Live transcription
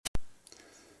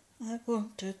I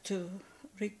wanted to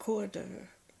record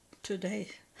today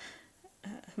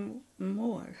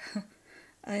more.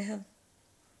 I have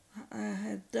I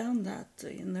had done that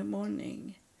in the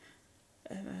morning,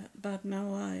 but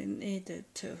now I needed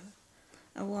to.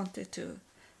 I wanted to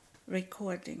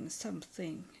recording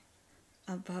something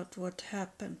about what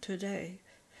happened today.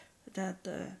 That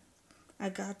I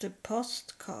got a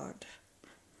postcard.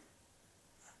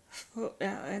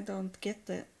 I don't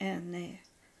get any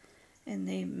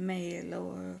mail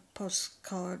or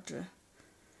postcard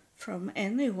from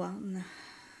anyone.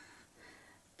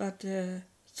 But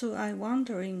so I'm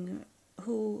wondering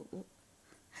who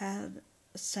had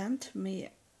sent me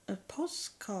a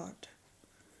postcard,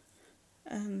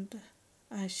 and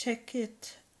I check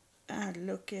it, I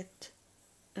look it,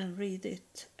 and read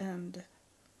it, and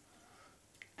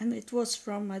it was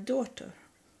from my daughter,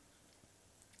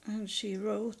 and she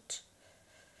wrote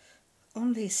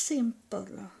only simple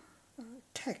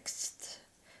text.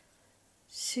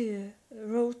 She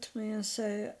wrote me and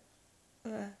said,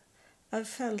 I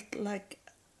felt like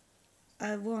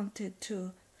I wanted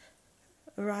to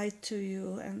write to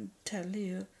you and tell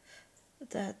you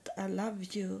that I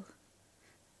love you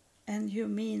and you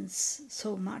means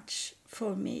so much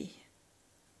for me.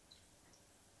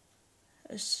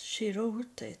 She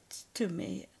wrote it to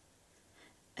me,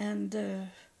 and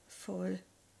for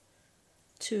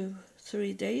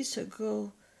 2-3 days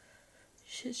ago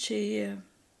she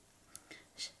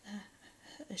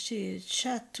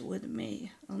chat with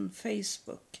me on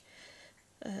Facebook,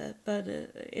 but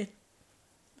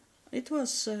it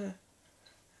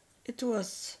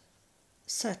was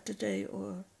Saturday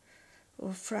or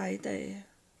Friday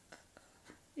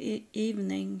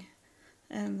evening,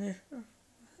 and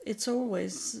it's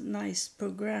always nice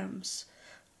programs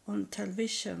on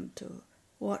television to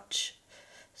watch.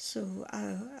 So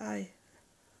I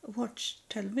watched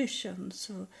television,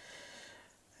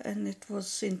 and it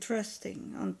was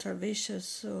interesting on television.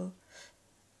 So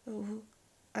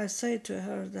I said to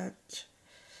her that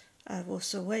I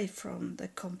was away from the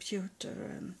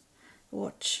computer and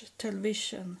watch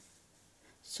television,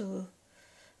 so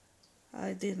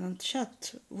I didn't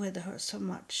chat with her so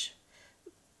much.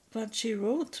 But she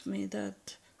wrote me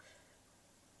that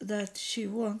she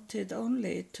wanted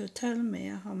only to tell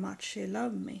me how much she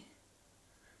loved me.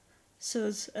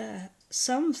 So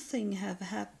something have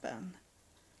happened,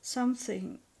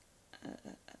 something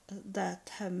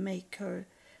that have make her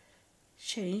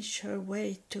change her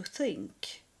way to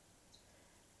think,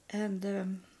 and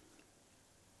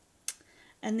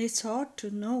it's hard to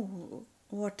know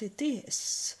what it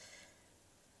is,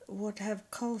 what have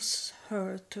caused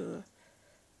her to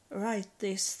write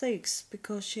these things,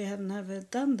 because she had never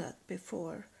done that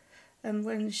before. And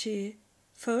when she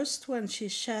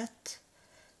chat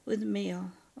with me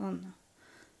on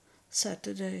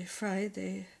Saturday,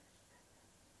 Friday,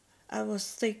 I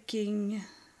was thinking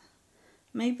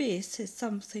maybe it's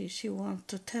something she wants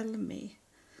to tell me,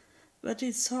 but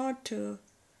it's hard to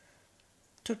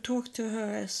talk to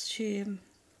her as she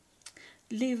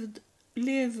live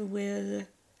with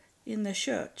in the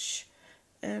church,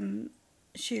 and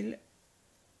she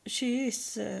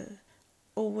is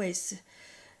always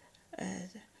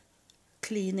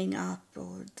cleaning up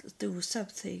or do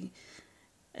something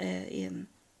in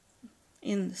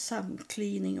some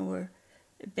cleaning or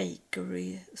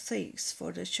bakery things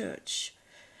for the church.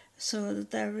 So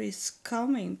there is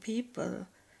coming people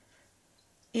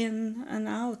in and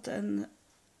out, and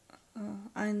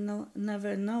I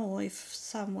never know if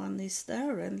someone is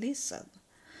there and listen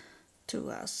to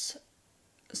us.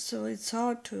 So it's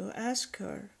hard to ask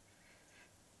her,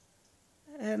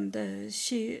 and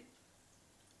she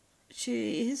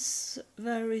is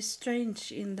very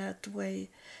strange in that way,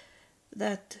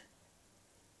 that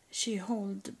she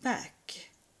hold back.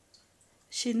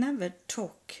 She never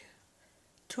talk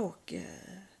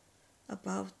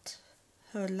about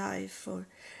her life, or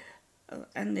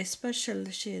and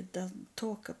especially she doesn't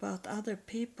talk about other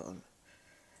people.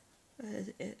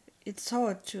 It's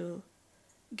hard to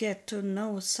get to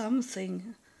know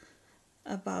something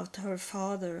about her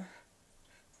father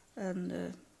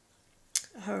and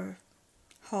her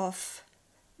half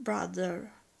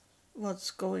brother,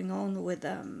 what's going on with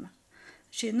them.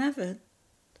 She never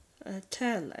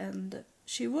tell, and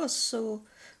she was so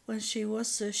when she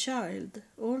was a child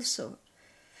also.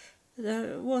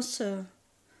 There was a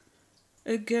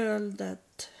girl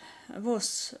that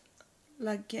was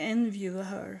like envy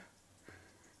her,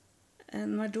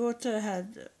 and my daughter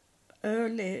had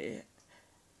early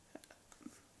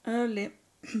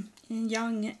in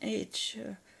young age,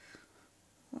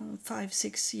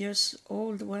 5-6 years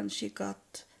old, when she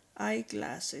got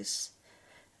eyeglasses,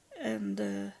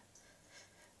 and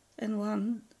And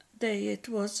one day it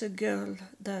was a girl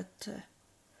that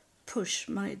pushed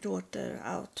my daughter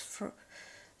out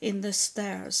in the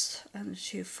stairs, and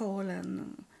she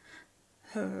fallen.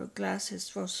 Her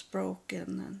glasses was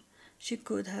broken, and she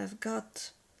could have got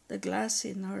the glass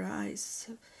in her eyes,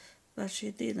 but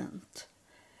she didn't.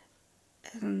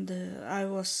 And I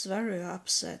was very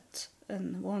upset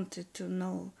and wanted to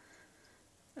know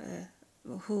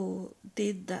who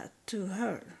did that to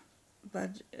her,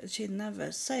 but she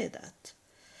never said that.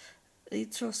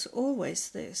 It was always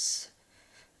this.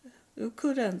 You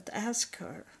couldn't ask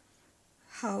her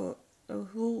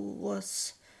who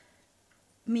was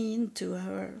mean to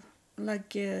her.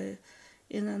 Like in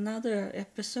another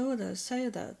episode, I say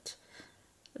that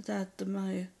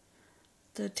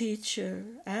the teacher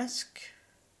asked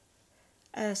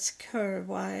her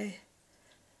why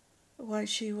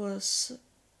she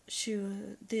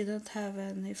didn't have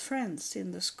any friends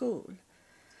in the school,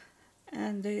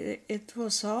 and it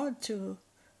was hard to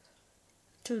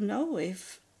know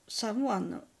if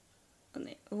someone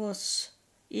was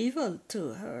evil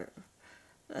to her.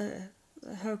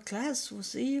 Her class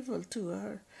was evil to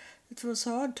her. It was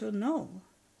hard to know.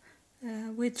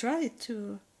 We tried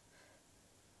to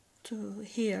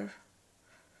hear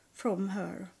from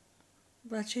her,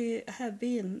 but she had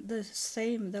been the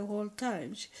same the whole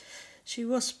time. She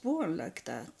was born like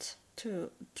that,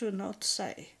 to not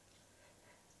say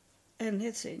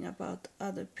anything about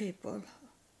other people,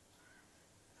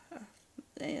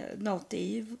 not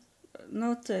evil,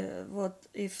 not what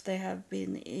if they have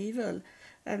been evil,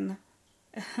 and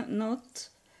not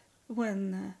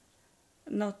when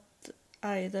not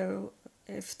either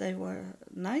if they were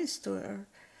nice to her.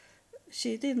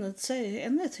 She didn't say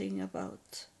anything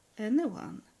about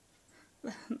anyone.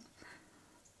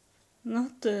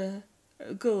 Not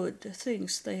good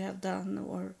things they have done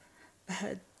or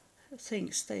bad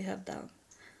things they have done.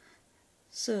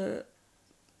 So,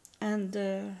 and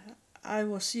I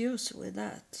was used with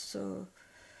that, so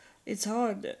it's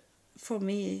hard for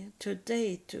me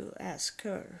today to ask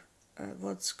her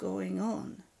what's going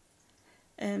on,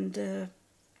 and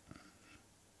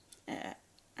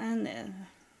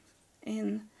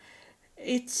in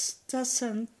it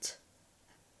doesn't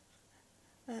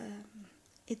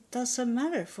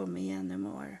matter for me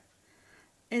anymore.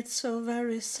 It's so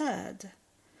very sad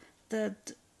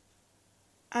that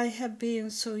I have been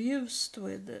so used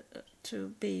with to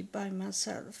be by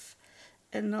myself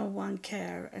and no one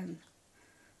care,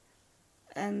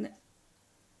 and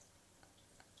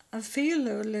I feel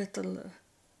a little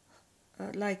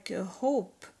like a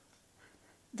hope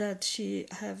that she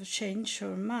have changed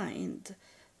her mind,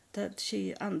 that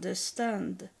she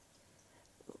understand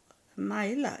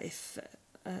my life,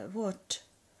 what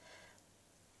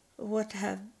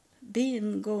have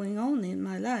been going on in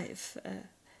my life,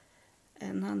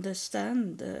 and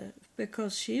understand,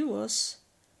 because she was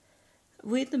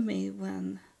with me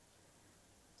when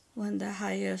the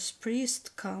highest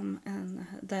priest come, and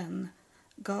then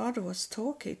God was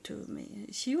talking to me.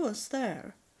 She was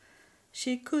there.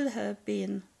 She could have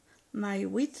been my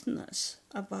witness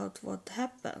about what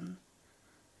happened,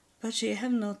 but she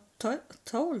have not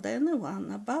told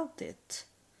anyone about it.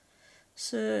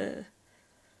 So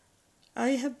I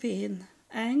have been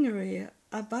angry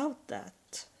about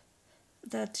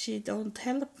that she don't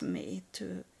help me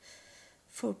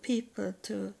for people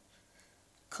to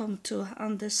come to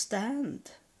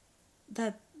understand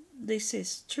that this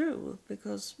is true,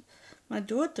 because my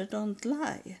daughter don't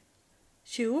lie.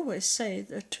 She always say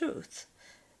the truth,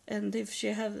 and if she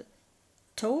have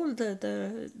told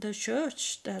the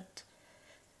church that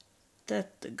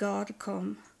God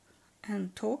come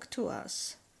and talk to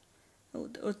us,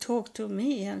 or talk to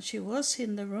me, and she was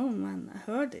in the room and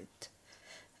heard it.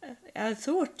 I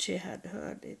thought she had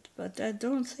heard it, but I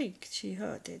don't think she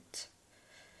heard it.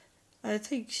 I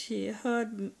think she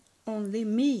heard only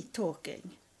me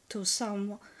talking to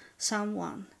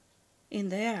someone in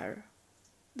the air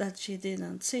that she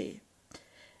didn't see,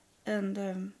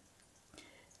 and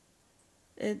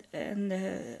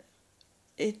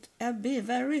I'd be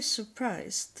very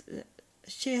surprised.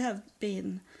 She have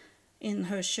been in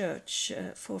her church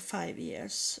for 5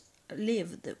 years,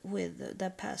 lived with the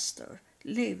pastor,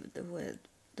 lived with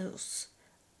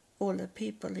all the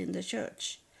people in the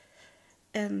church,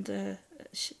 and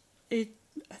it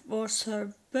was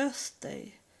her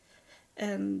birthday,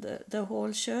 and the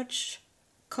whole church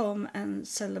come and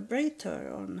celebrate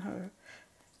her on her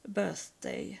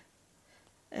birthday,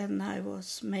 and I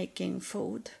was making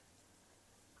food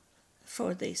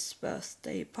for this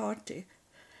birthday party.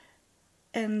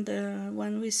 And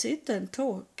when we sit and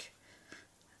talk,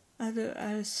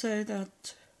 I say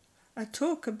that I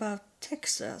talk about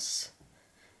Texas,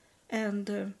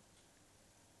 and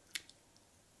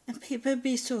people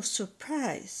be so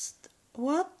surprised.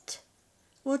 What?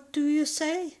 What do you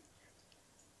say?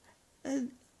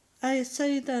 I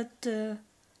say that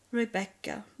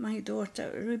Rebecca, my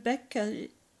daughter, Rebecca,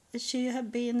 she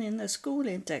had been in a school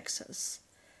in Texas.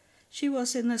 She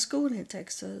was in a school in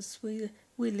Texas. We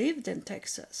lived in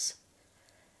Texas.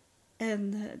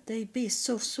 And they be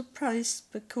so surprised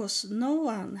because no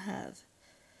one have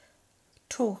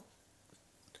talked,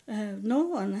 no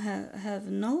one have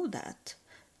know that.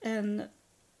 And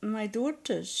my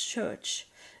daughter's church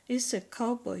is a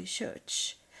cowboy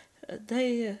church.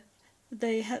 They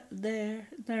have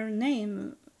their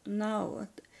name now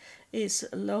is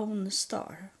Lone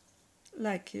Star,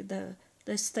 like the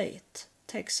state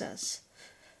Texas,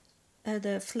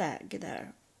 the flag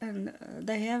there, and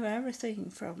they have everything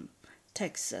from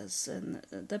Texas, and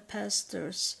the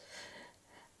pastor's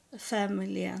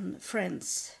family and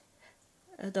friends,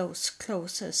 those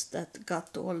closest that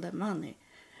got all the money,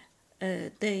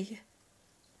 they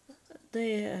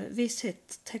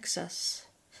visit Texas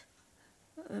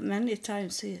many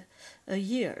times a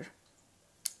year,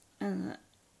 and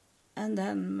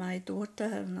then my daughter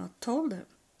have not told them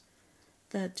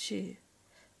that she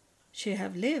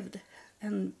have lived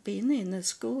and been in a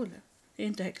school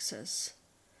in Texas.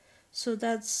 So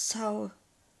that's how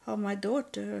my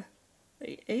daughter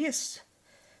is.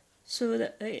 So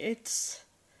that it's,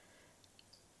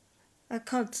 I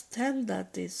can't tell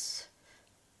that is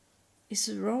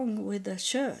wrong with the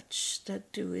church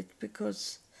that do it,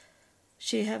 because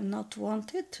she have not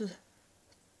wanted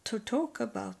to talk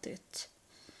about it.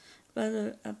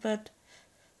 But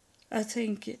I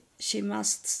think she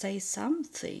must say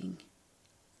something.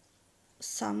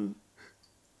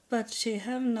 But she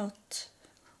have not.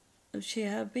 She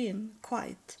have been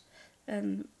quiet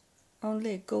and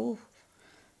only go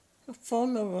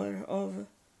follower of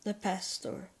the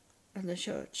pastor and the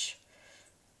church,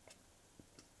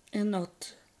 and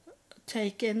not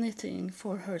take anything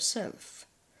for herself.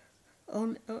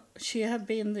 She have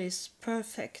been this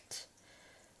perfect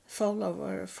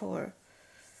follower for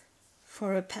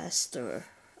a pastor.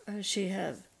 She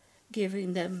have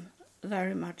given them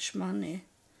very much money.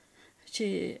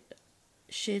 She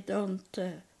don't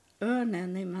earn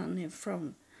any money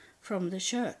from the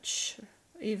church,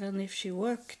 even if she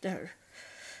worked there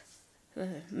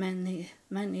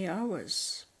many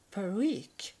hours per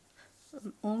week,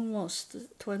 almost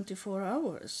 24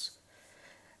 hours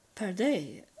per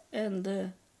day,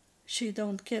 and she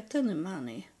don't get any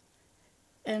money.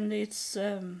 And it's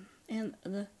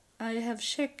I have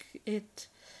checked it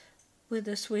with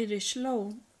the Swedish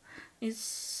law. It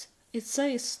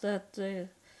says that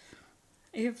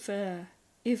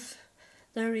if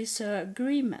there is an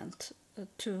agreement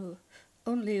to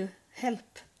only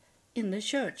help in the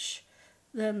church,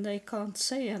 then they can't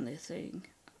say anything.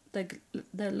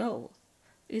 The law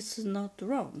is not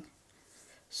wrong.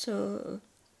 So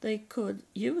they could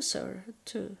use her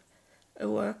to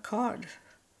work hard,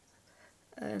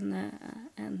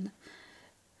 and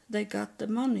they got the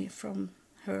money from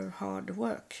her hard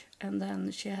work. And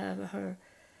then she have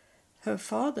her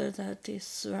father that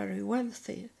is very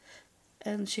wealthy,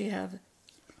 and she have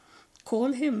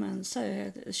called him and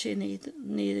said she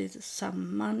needed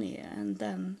some money, and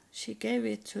then she gave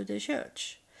it to the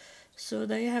church. So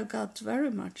they have got very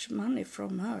much money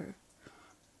from her,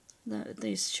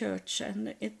 this church,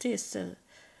 and it is a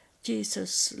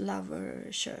Jesus lover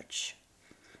church.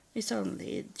 It's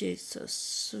only Jesus.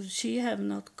 So she have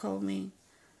not coming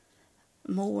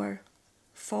more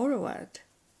forward.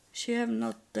 She have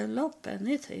not developed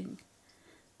anything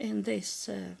in this.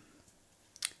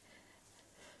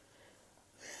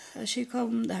 She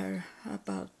come there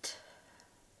about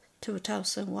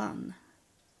 2001.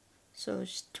 So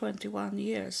 21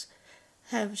 years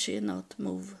have she not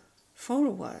moved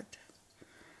forward.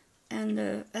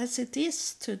 And as it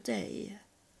is today,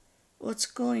 what's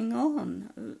going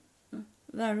on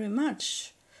very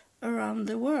much around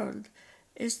the world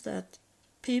is that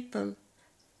people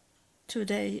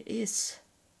today is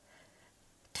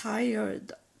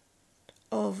tired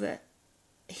of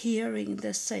hearing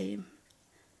the same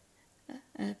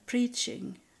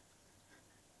preaching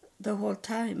the whole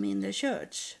time in the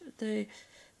church.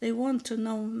 They want to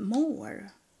know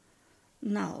more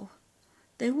now.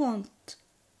 They want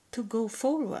to go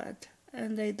forward,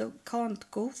 and they can't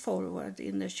go forward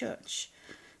in the church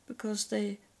because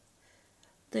they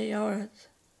are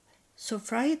so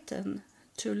frightened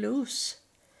to lose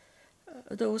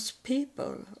those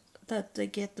people that they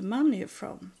get the money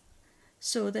from.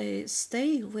 So they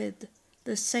stay with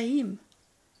the same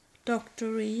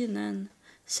doctrine and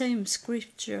same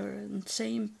scripture and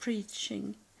same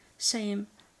preaching, same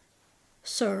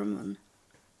sermon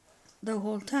the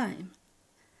whole time.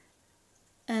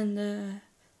 And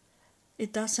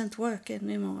it doesn't work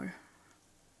anymore.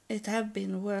 It have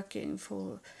been working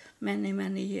for many,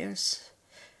 many years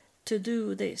to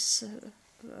do this,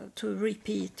 to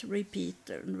repeat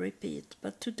and repeat.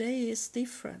 But today is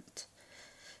different.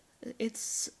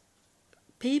 It's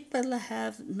people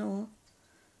have no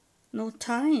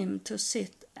time to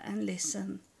sit and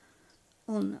listen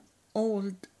on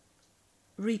old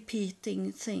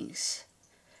repeating things.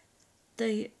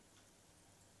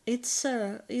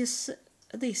 Is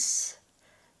this,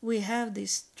 we have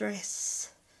this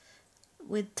stress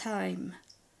with time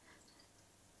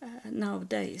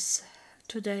nowadays,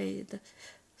 today.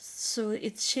 So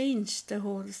it changed the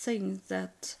whole thing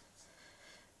that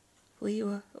we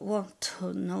want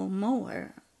to know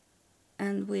more,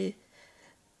 and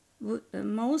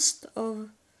most of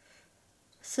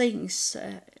things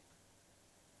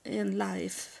in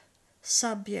life,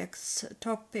 subjects,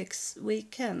 topics, we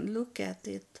can look at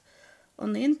it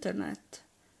on the internet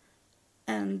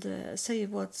and see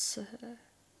what's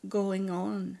going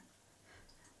on.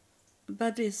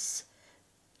 But it's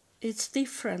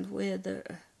different with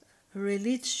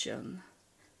religion.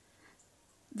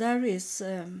 There is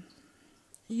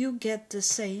you get the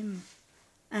same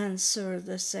answer,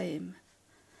 the same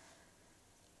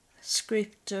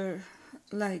scripture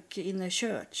like in a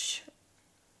church,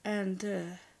 and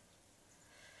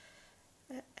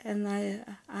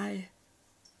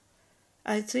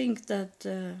I think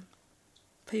that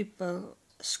people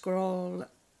scroll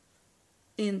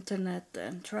internet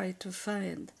and try to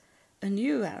find a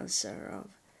new answer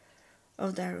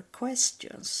of their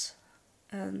questions,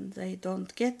 and they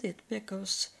don't get it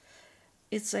because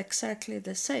it's exactly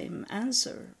the same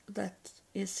answer that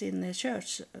is in the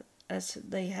church as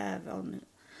they have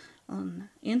on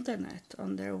internet,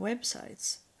 on their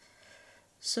websites.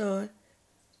 So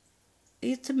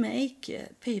it make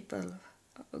people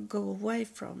go away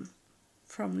from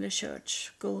the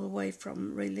church, go away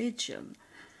from religion.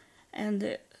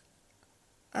 And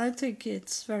I think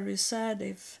it's very sad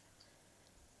if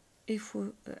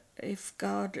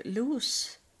God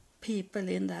lose people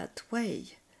in that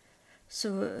way.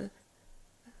 So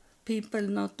people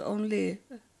not only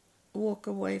walk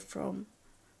away from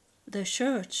the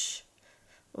church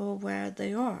or where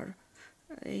they are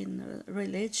in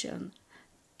religion,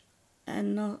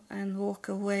 and walk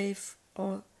away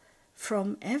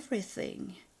from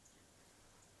everything,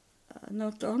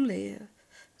 not only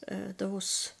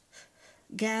those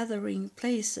gathering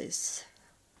places,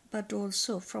 but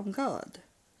also from God.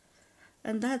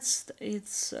 And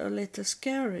it's a little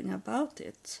scaring about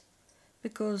it,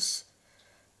 because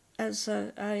as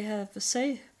I have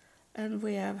said, and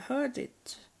we have heard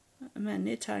it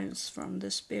many times from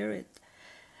the spirit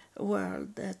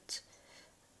world, that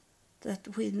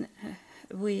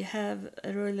we have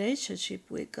a relationship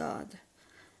with God,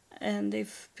 and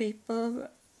if people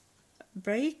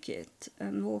break it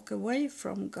and walk away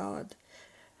from God,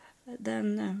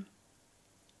 then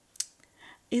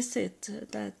is it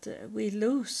that we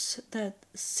lose that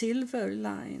silver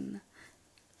line,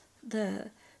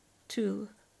 to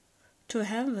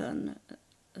heaven,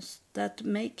 that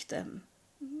make them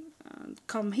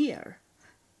come here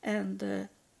and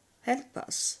help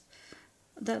us?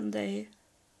 Then they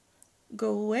go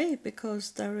away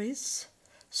because there is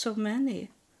so many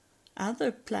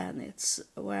other planets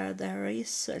where there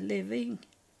is a living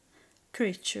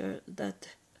creature that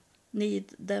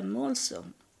need them also,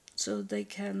 so they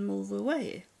can move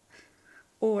away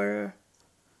or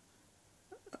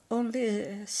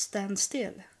only stand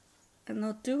still and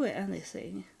not do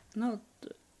anything, not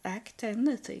act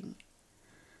anything.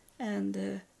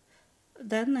 And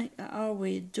then are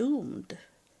we doomed?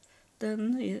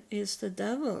 Then is the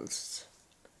devil's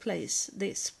place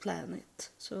this planet.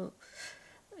 So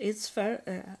it's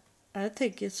I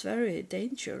think it's very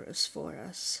dangerous for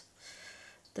us,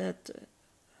 that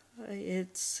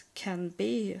it can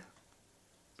be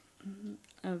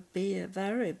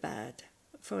very bad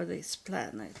for this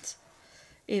planet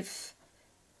if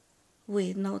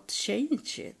we not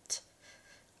change it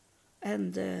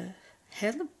and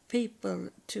help people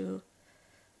to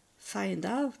find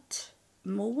out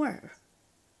more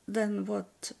than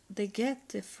what they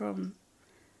get from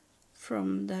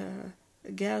the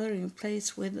gathering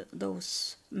place with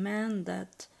those men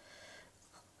that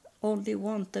only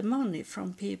want the money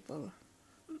from people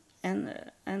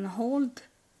and hold.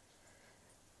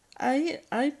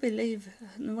 I believe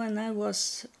when I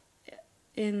was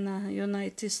in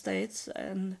United States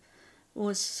and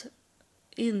was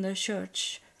in the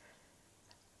church,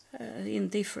 in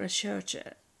different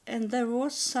churches, and there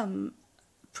was some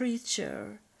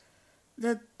preacher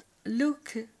that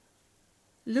look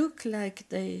like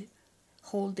they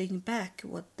holding back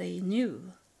what they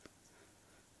knew.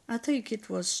 I think it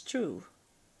was true.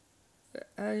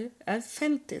 I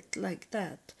felt it like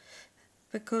that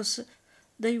because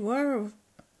they were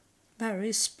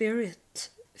very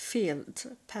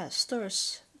spirit-filled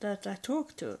pastors that I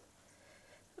talked to.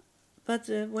 But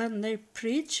when they're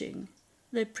preaching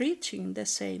the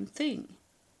same thing.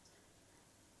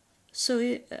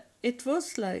 So it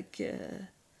was like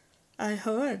I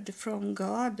heard from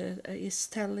God is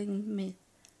telling me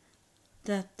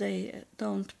that they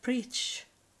don't preach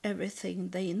everything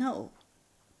they know.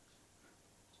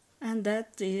 And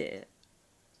that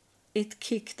it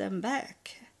kicked them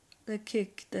back. They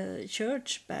kicked the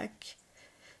church back.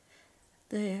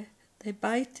 They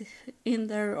bite in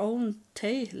their own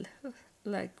tail,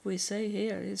 like we say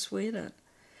here in Sweden.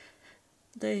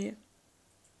 They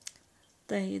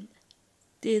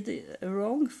did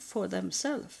wrong for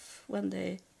themselves when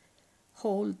they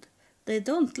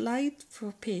don't lie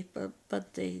for people,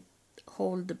 but they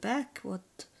hold back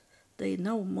what they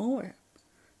know more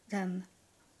than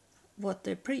what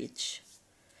they preach.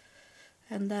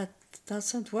 And that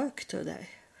doesn't work today.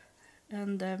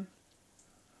 And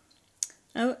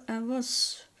I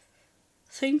was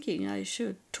thinking I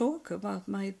should talk about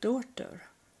my daughter.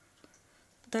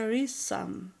 There is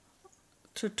some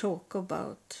to talk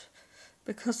about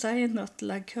because I am not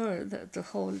like her, the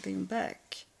holding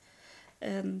back.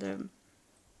 And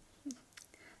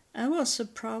I was a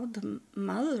proud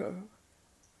mother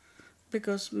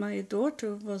because my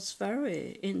daughter was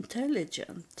very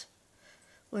intelligent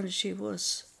when she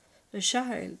was a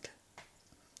child.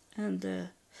 And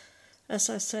as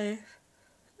I say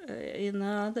in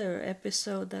another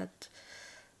episode, that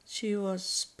she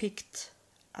was picked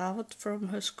out from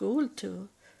her school to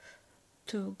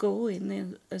go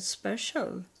in a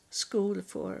special school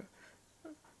for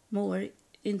more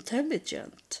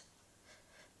intelligent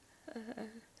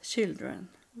children,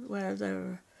 where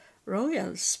the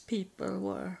royals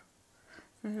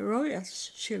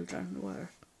children were.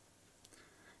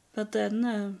 But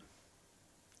then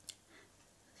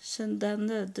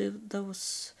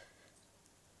those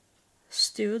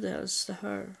students,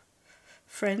 her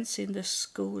friends in the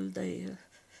school, they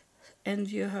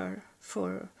envy her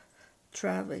for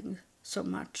traveling so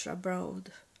much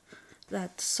abroad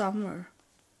that summer,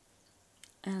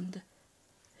 and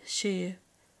she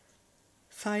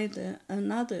find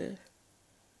another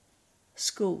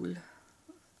school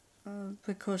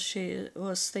because she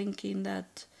was thinking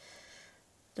that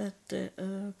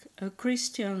a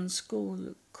Christian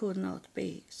school could not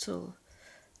be so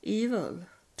evil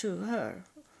to her,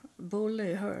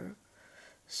 bully her.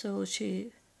 So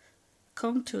she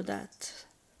come to that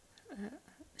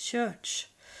church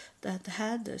that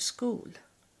had a school,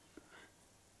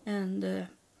 and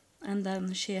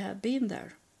then she had been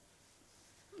there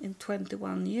in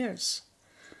 21 years.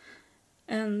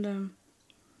 And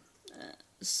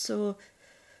so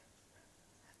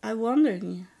I'm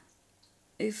wondering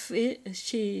if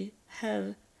she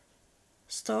had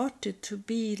started to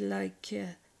be like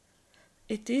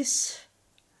it is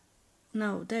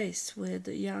nowadays with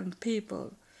young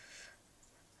people,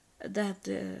 that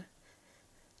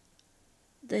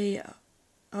they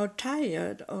are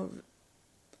tired of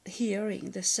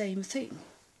hearing the same thing.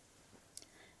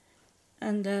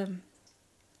 And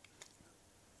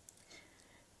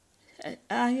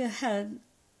I had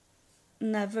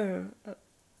never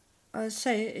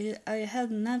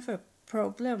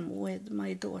problem with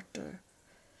my daughter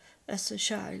as a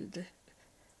child.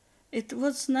 It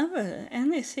was never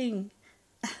anything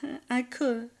I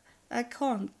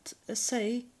can't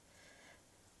say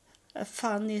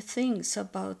funny things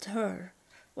about her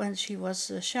when she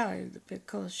was a child,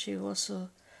 because she was so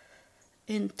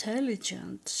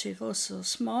intelligent, she was so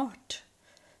smart.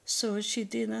 So she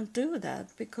didn't do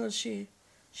that because she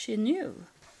knew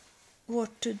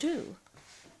what to do.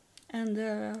 And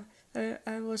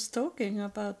I was talking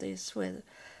about this with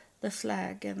the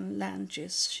flag and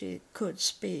languages she could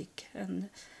speak, and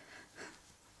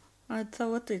I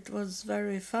thought it was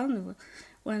very fun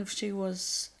when she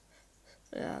was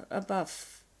about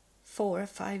 4 or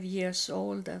 5 years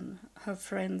old, and her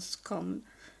friends come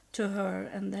to her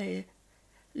and they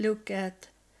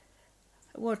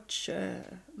watch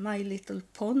My Little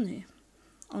Pony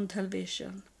on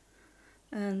television.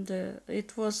 And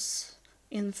it was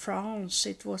in France,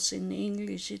 it was in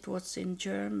English, it was in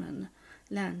German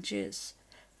languages.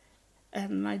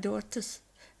 And my daughters,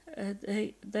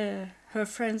 her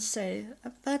friends say,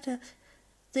 but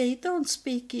they don't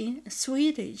speak in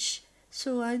Swedish.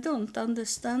 So I don't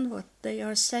understand what they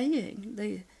are saying.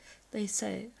 They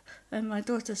say, and my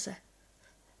daughter said,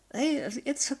 "Hey,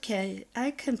 it's okay.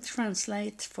 I can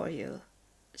translate for you."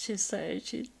 She said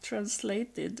she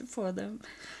translated for them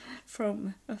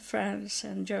from French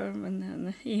and German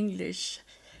and English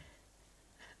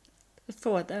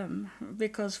for them,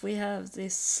 because we have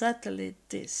this satellite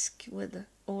disc with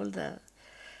all the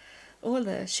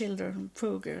children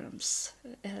programs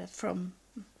from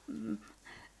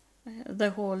the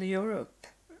whole Europe.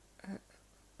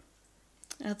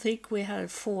 I think we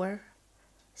have 4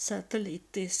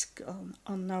 satellite discs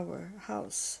on our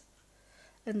house,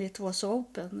 and it was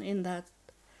open in that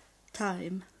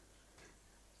time.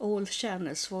 All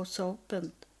channels was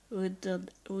open. We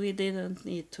didn't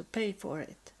need to pay for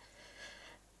it.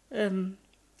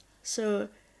 So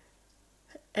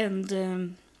and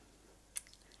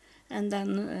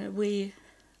then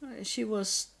she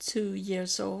was 2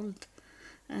 years old,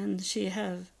 and she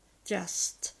have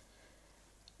just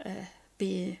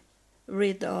be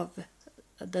rid of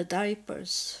the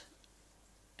diapers,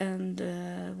 and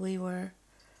we were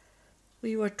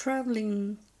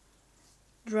driving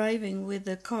with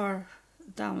the car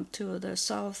down to the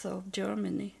south of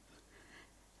Germany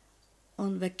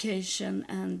on vacation,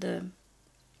 and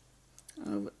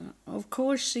of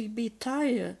course she'd be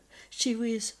tired. She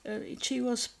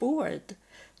was bored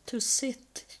to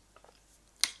sit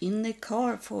in the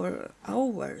car for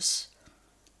hours.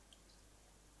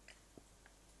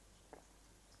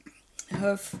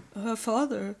 Her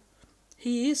father,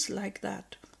 he is like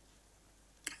that.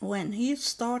 When he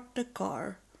start the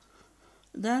car,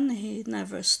 then he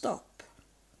never stop.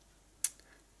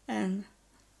 And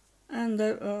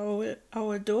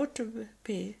our daughter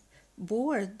be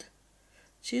bored.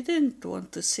 She didn't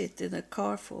want to sit in a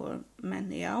car for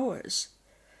many hours.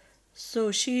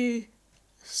 So she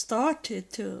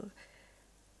started to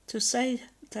say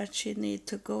that she need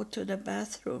to go to the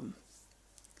bathroom.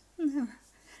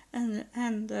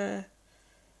 And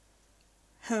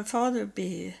her father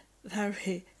be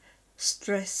very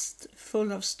stressed,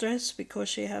 full of stress, because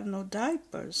she have no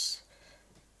diapers.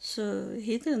 So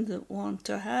he didn't want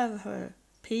to have her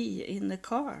pee in the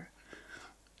car.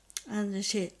 And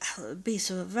she be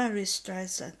so very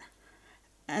stressed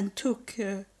and took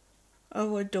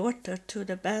our daughter to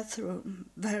the bathroom,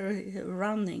 very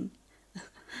running.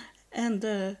 And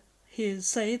he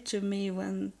said to me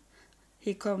when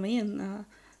he come in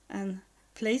and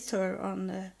placed her on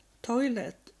the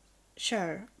toilet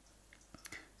chair,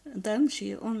 then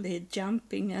she only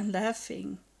jumping and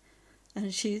laughing,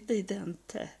 and she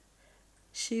didn't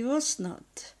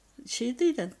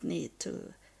need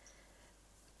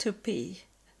to pee.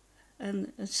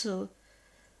 And so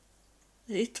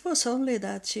it was only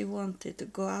that she wanted to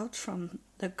go out from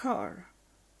the car,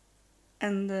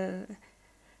 and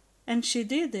she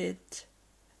did it.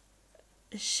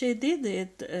 She did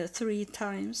it 3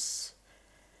 times.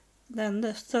 Then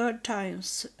the 3rd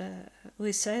times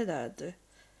we say that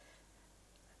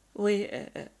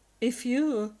if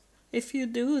you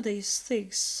do these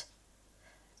things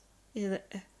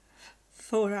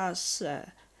for us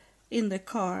in the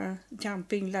car,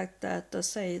 jumping like that, to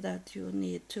say that you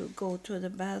need to go to the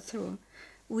bathroom,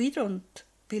 we don't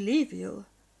believe you,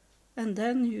 and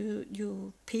then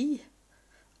you pee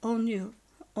on you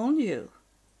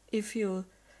if you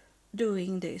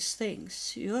doing these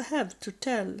things. You have to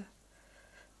tell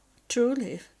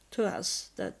truly to us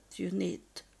that you need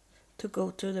to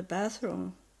go to the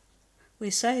bathroom. We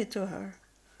say to her,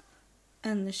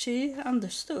 and she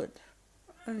understood,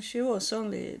 and she was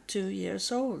only 2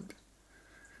 years old.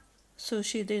 So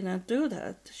she didn't do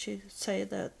that. She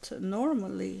said that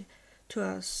normally to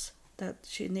us, that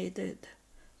she needed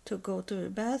to go to the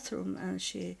bathroom, and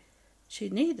she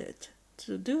needed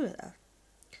to do that.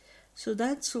 So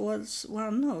that was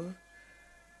one of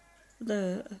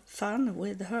the fun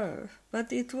with her,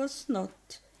 but it was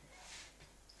not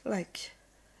like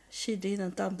she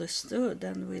didn't understood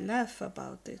and we laugh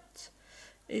about it.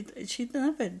 She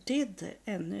never did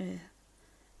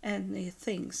any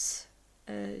things.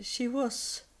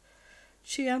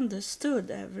 She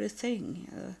understood everything,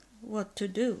 what to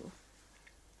do,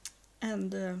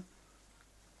 and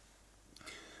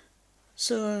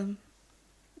so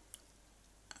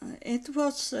it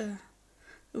was.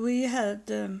 We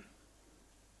had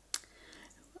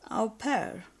au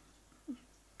pair.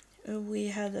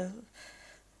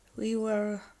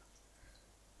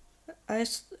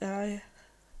 I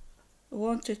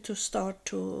wanted to start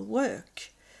to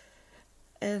work,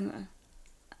 and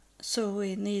so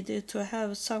we needed to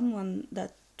have someone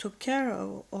that took care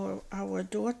of our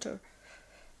daughter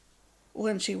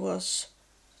when she was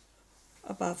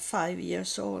about 5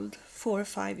 years old, 4 or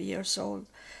 5 years old.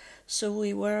 So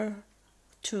we were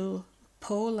to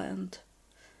Poland.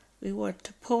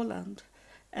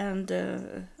 And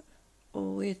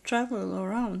we traveled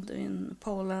around in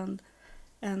Poland,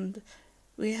 and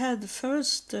we had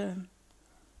first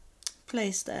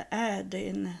placed an ad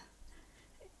in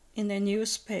a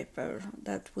newspaper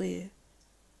that we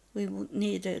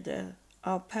needed a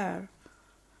au pair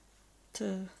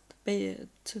to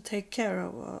take care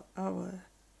of our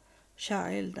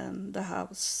child and the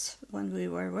house when we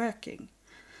were working.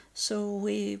 So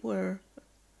we were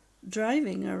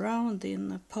driving around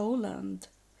in Poland,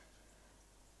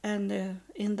 and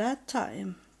in that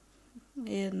time,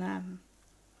 in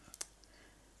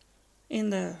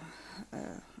the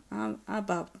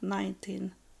about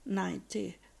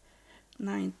 1990,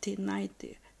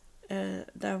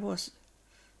 there was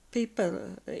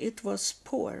people. It was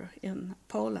poor in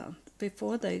Poland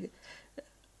before they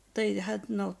had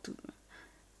not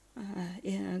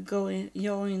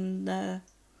joined the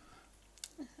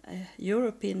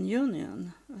European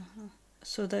Union,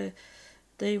 so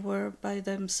they were by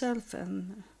themselves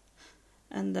and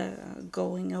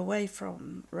going away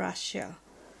from Russia,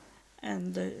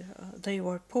 and they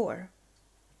were poor,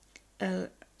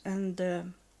 and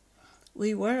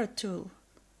we were to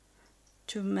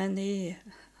many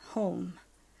home,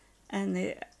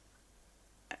 and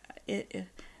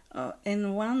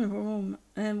in one room,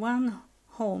 in one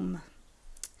home,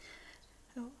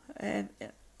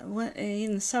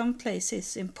 in some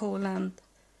places in Poland,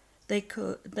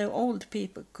 the old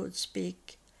people could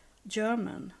speak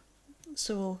German,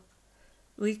 so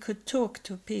we could talk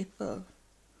to people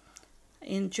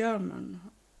in German.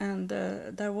 And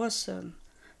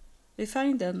we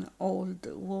find an old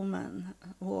woman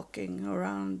walking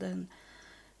around, and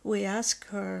we ask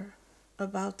her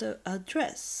about the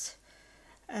address.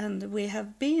 And we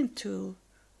have been to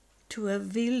a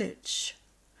village,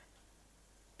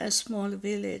 a small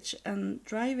village, and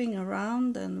driving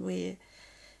around, and we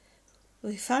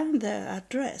find the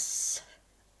address,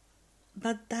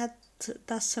 but that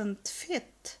doesn't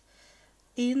fit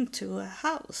into a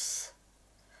house.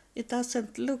 It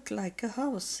doesn't look like a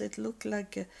house. It looked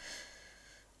like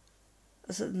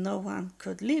no one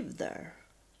could live there.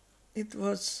 It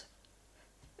was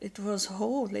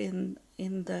hole in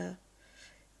the.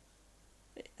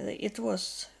 It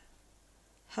was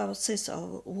houses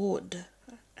of wood,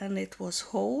 and it was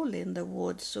hole in the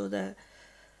wood, so the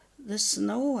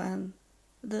snow and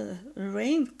the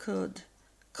rain could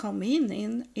come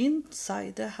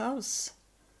inside the house.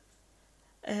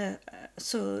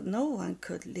 So no one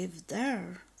could live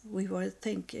there, we were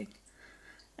thinking.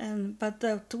 But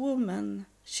that woman,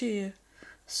 she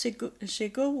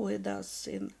go with us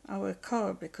in our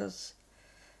car, because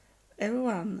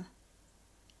everyone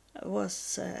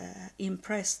was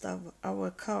impressed of our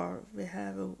car. We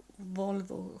have a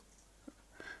Volvo,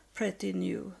 pretty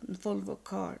new Volvo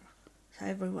car.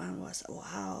 Everyone was,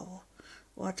 wow,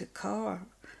 what a car.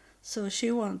 So she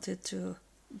wanted to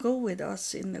go with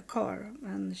us in the car,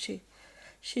 and she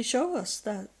showed us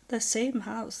that the same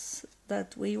house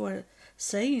that we were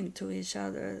saying to each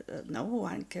other, no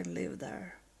one can live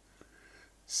there.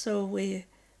 So we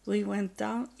went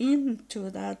down into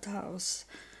that house,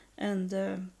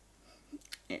 and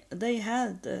they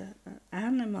had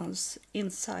animals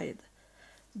inside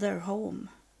their home.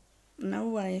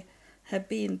 Now I have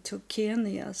been to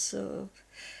Kenya, so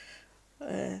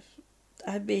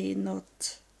I've been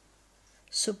not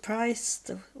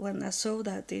surprised when I saw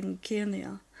that in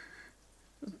Kenya.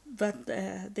 But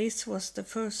this was the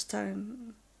first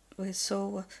time we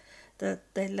saw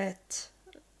that they let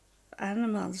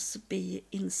animals be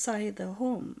inside the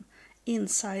home,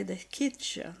 inside the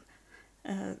kitchen.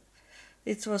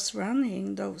 It was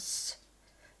running, those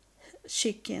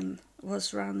chicken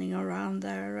was running around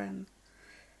there, and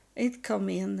it come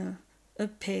in a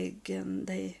pig, and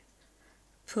they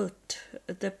put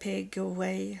the pig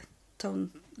away,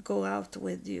 don't go out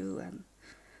with you, and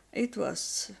it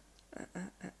was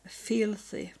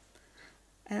filthy.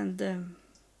 And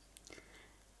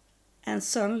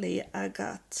suddenly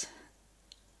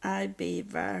I be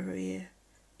very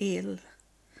ill,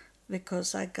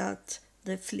 because I got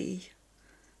the flea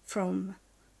from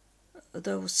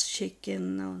those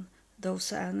chicken and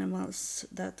those animals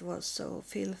that was so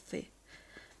filthy,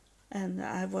 and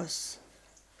I was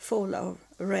full of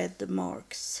red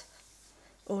marks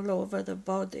all over the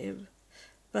body.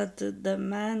 But the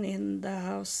man in the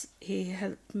house, he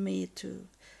helped me to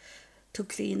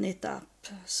clean it up,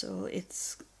 so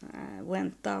it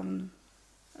went down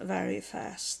very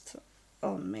fast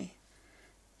on me.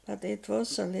 But it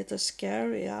was a little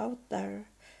scary out there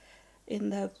in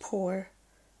the poor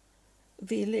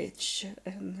village,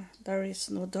 and there is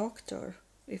no doctor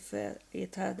if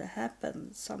it had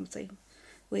happened something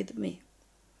with me.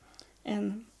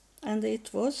 And it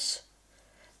was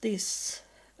this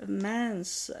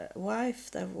man's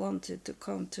wife that wanted to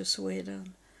come to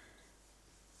Sweden,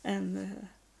 and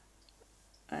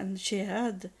she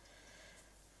had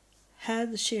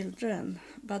children,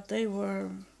 but they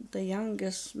were, the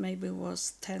youngest maybe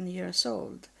was 10 years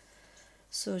old,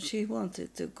 so she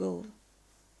wanted to go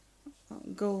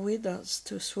with us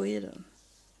to Sweden,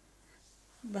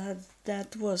 but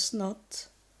that was not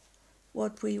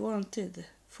what we wanted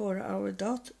for our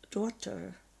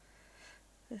daughter.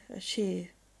 She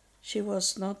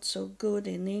was not so good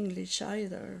in English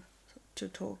either to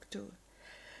talk to,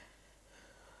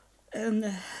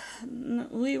 and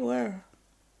we were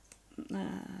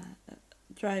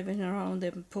driving around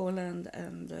in Poland,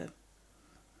 and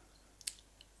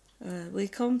we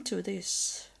come to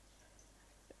this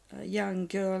young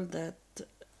girl that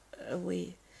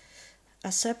we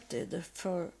accepted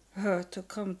for her to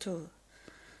come to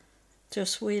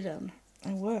Sweden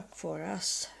and work for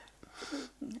us.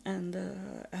 And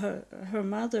her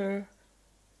mother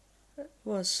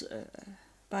was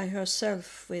by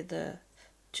herself with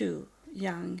 2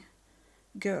 young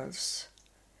girls,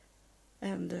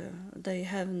 and they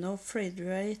have no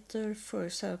refrigerator, for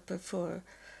example,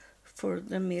 for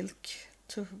the milk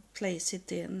to place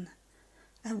it in.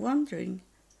 I'm wondering,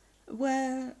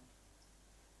 where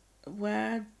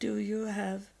do you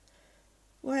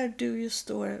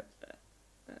store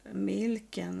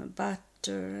milk and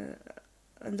butter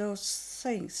and those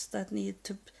things that need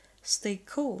to stay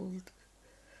cold?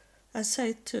 I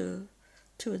said to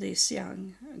this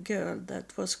young girl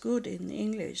that was good in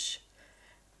English,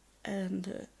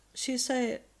 and she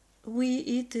said, we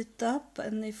eat it up,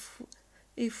 and if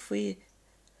we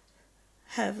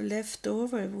have left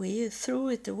over, we threw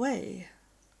it away.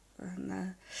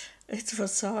 And it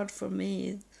was hard for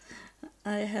me.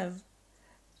 I have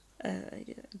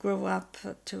grown up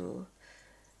to,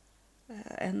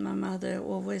 and my mother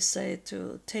always said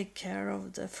to take care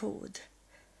of the food,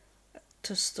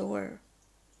 to store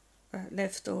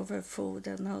leftover food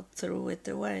and not throw it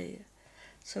away.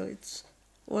 So it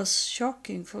was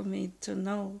shocking for me to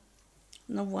know,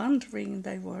 no wondering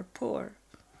they were poor.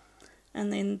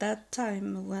 And in that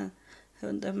time when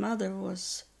the mother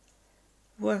was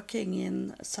working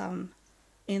in some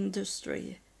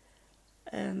industry,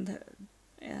 and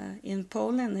in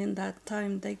Poland in that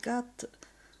time they got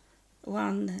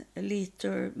 1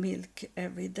 liter milk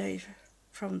every day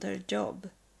from their job,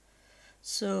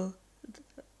 so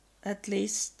at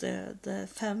least the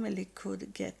family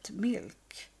could get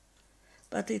milk,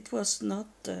 but it was not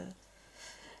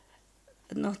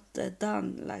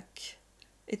done like,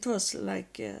 it was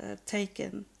like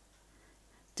taken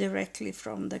directly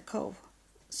from the cow.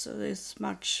 So there's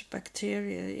much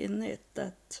bacteria in it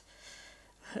that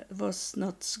was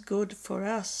not good for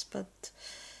us, but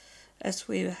as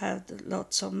we had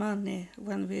lots of money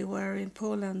when we were in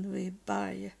Poland, we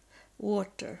buy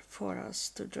water for us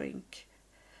to drink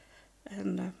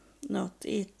and not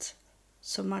eat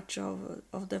so much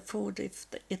of the food if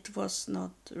it was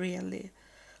not really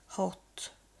hot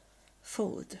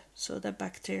food, so the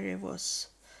bacteria was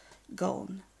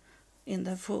gone in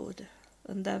the food,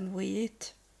 and then we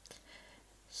eat.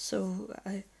 So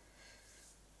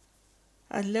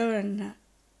I learned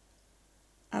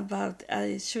about,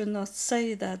 I should not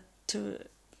say that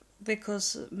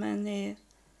because many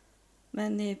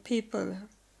people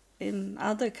in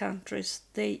other countries,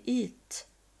 they eat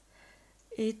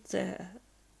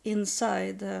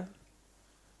inside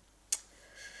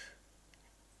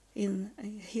in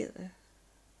here,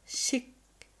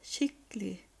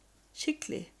 chikli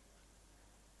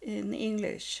in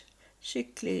English.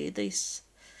 Chikli, this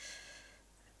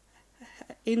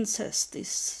incest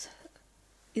is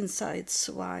inside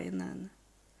swine and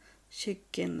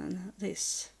chicken and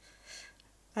this.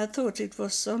 I thought it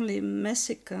was only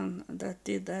Mexican that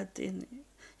did that in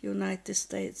United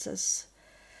States, as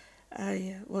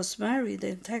I was married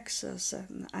in Texas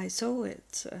and I saw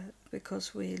it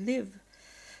because we live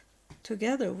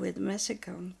together with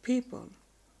Mexican people.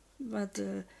 But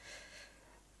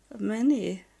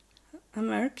many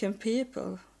American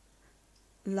people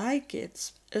like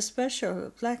it,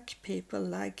 especially black people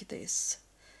like this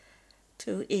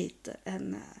to eat,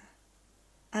 and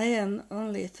I am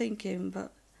only thinking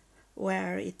about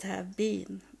where it have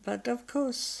been. But of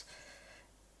course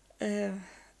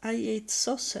I eat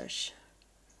sausage,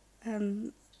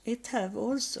 and it have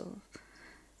also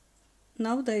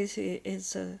nowadays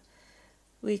is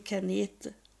we can eat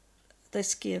the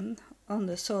skin on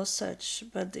the sausage,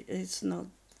 but it's not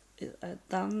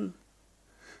done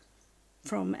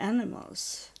from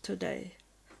animals today,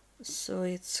 so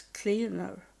it's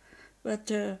cleaner.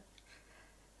 But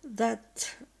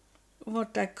that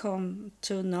what I come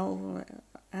to know,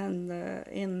 and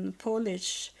in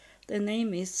Polish the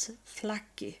name is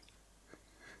flaki.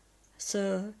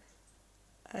 So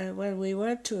when we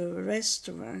went to a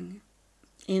restaurant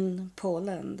in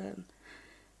Poland, and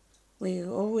we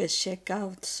always check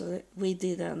out so we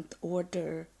didn't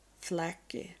order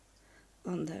flaki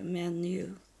on the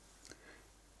menu.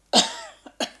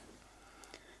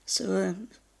 So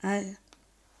I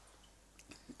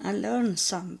learned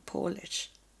some Polish.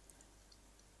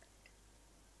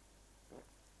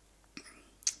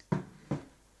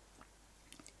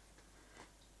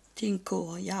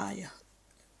 Dziękuję.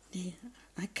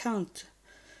 I can't.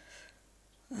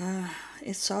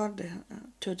 It's hard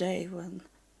today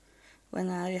when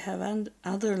I have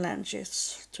other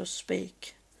languages to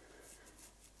speak.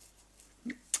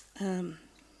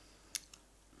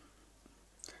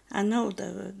 I know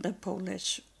the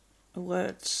Polish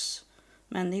words,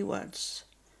 many words,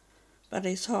 but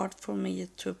it's hard for me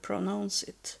to pronounce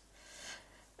it.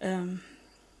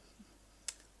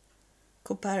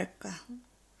 Koperka,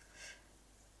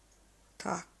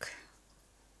 tak,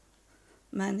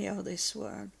 many of these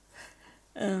words.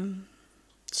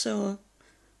 So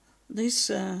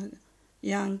this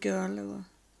young girl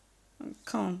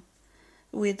come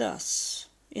with us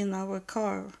in our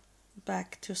car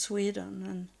back to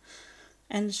Sweden,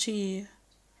 and she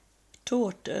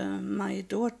taught my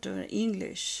daughter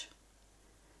English,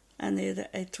 and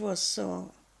it was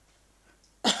so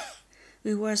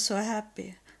we were so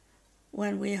happy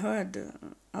when we heard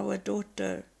our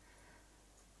daughter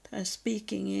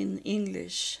speaking in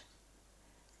English.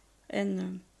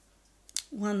 And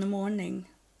one morning,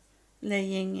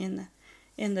 laying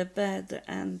in the bed,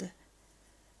 and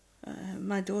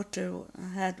my daughter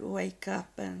had wake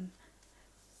up, and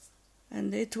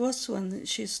it was when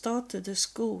she started the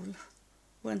school,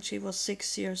 when she was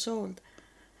 6 years old,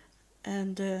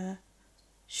 and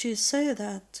she said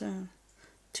that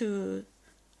to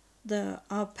the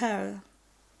au pair,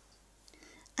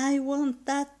 "I want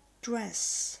that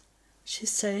dress," she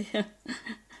said.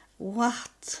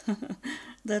 What?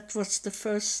 That was the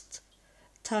first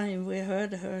time we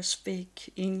heard her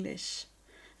speak English.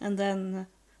 And then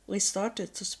we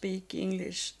started to speak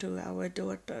English to our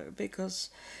daughter, because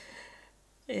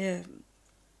in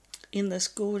the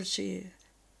school she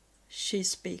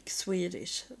speaks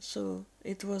Swedish. So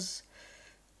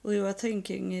we were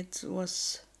thinking it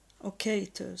was okay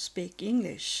to speak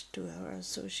English to her,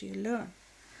 so she learned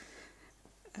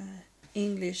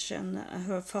English, and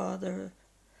her father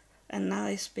and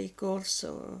I speak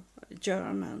also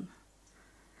German,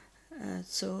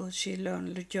 so she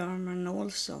learned German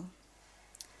also.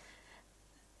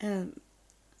 And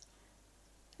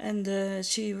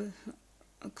she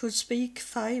could speak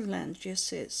 5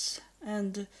 languages,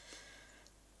 and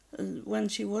when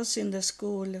she was in the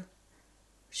school,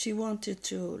 she wanted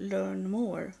to learn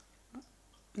more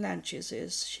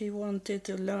languages. She wanted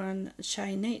to learn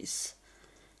Chinese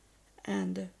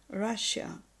and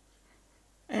Russia.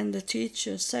 And the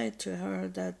teacher said to her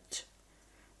that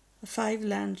 5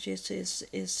 languages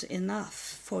is enough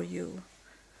for you.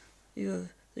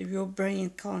 Your brain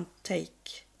can't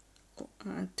take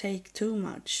too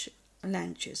much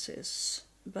languages.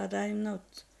 But I'm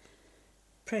not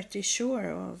pretty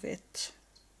sure of it.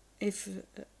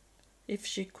 If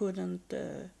she couldn't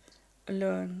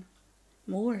learn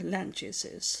more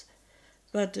languages,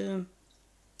 but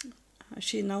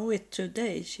she know it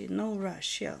today. She know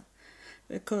Russia.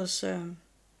 Because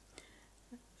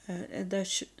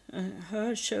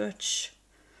her church,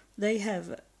 they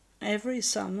have every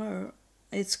summer,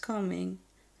 it's coming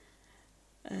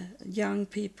young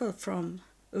people from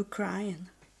Ukraine.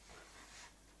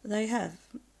 They have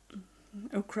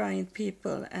Ukrainian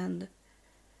people and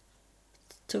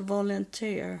to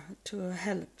volunteer to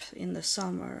help in the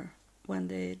summer when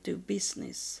they do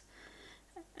business.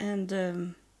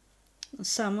 And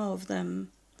some of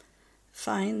them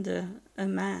find a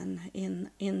man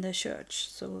in the church.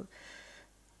 So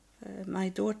my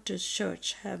daughter's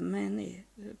church have many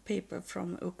people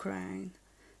from Ukraine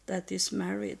that is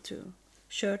married to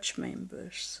church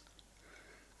members.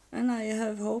 And I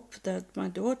have hope that my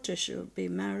daughter should be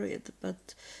married,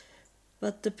 but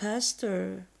the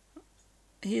pastor,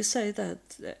 he say that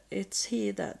it's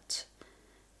he that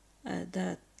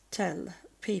tell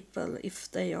people if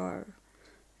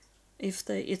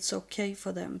it's okay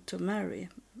for them to marry.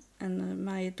 And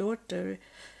my daughter,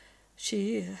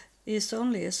 she is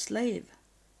only a slave.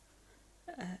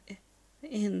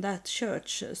 in that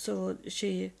church, so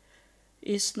she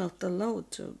is not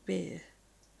allowed to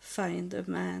find a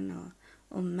man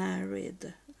or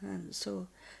married, and so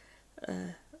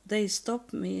they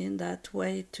stopped me in that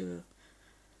way to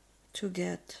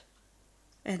get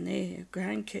any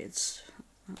grandkids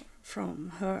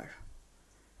from her.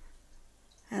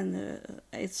 And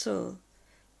it's so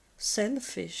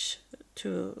selfish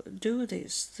to do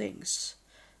these things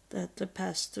that the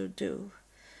pastor do.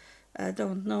 I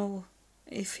don't know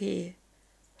if he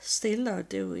still are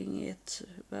doing it,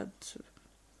 but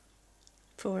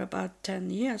for about 10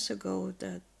 years ago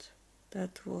that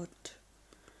what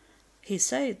he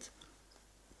said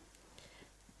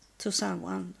to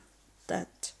someone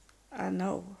that I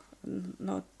know,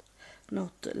 not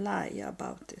lie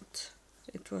about it.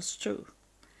 It was true.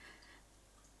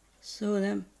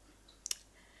 So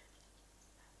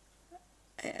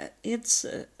it's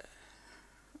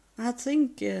I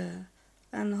think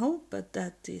and hope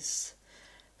that is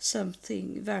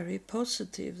something very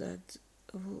positive, that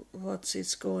what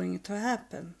is going to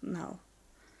happen now.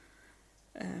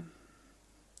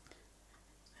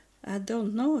 I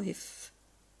don't know if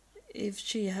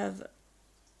she have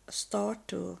start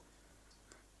to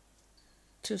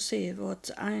see what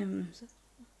I'm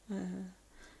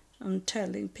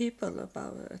telling people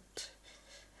about it.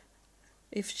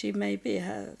 If she maybe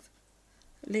have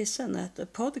listened at the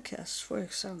podcast, for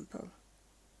example.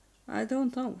 I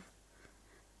don't know.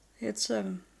 It's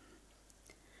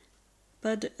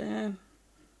but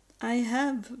I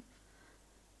have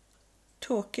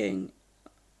talking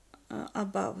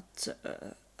about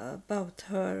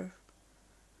her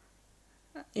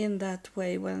in that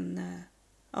way when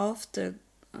after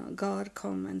God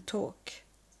come and talk,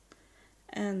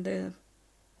 and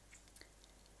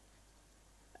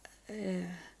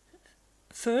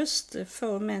first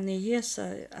for many years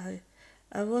I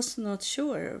was not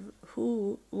sure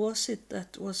who was it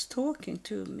that was talking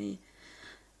to me.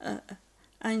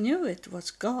 I knew it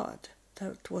was God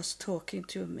that was talking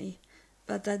to me,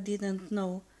 but I didn't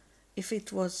know if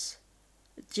it was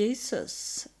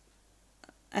Jesus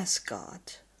as God,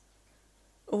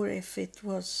 or if it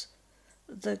was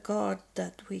the God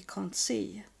that we can't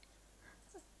see.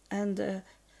 And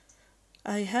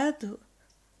I had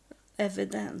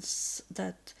evidence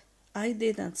that I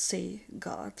didn't see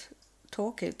God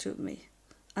talking to me.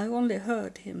 I only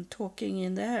heard him talking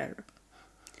in the air.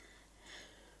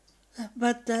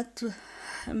 But that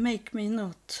make me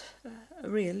not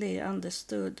really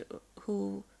understood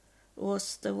who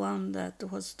was the one that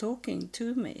was talking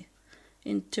to me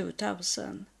in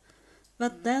 2000.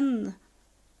 But then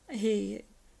he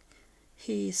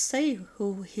say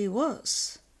who he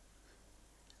was.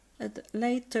 And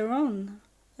later on,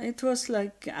 it was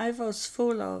like I was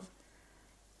full of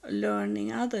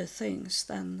learning other things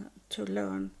than to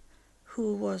learn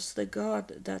who was the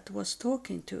God that was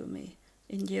talking to me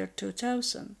in year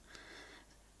 2000.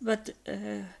 But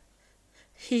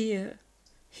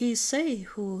he say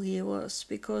who he was,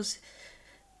 because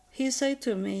he said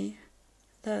to me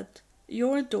that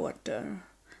your daughter,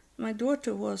 my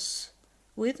daughter was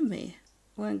with me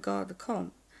when God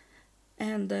come,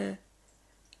 and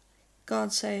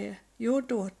God say, your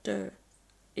daughter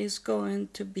is going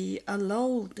to be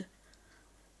allowed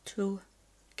to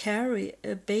carry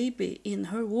a baby in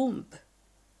her womb.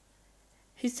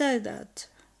 He said that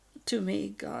to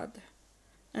me, God,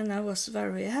 and I was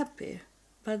very happy.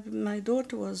 But my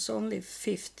daughter was only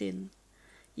 15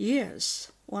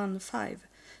 years, 15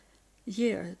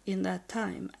 years in that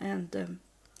time, and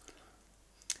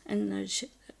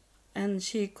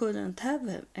she couldn't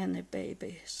have any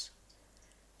babies.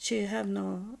 She had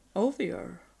no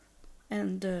ovary,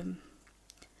 and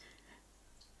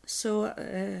so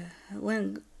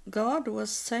when God was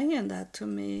saying that to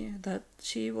me, that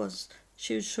she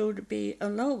should be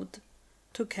allowed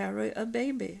to carry a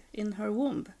baby in her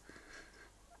womb,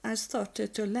 I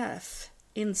started to laugh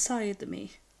inside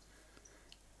me,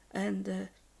 and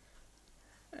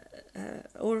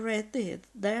already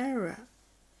there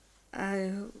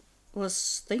I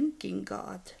was thinking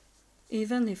God,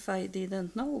 even if I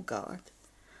didn't know God.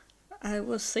 I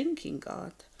was thinking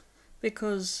God,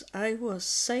 because I was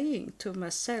saying to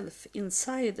myself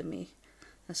inside me,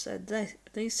 I said,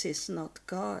 this is not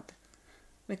God,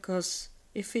 because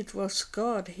if it was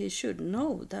God, he should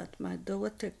know that my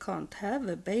daughter can't have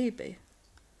a baby.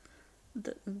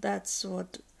 That's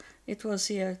what it was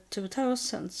year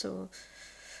 2000, so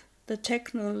the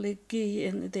technology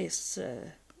in this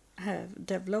have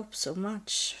developed so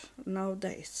much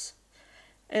nowadays,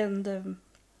 and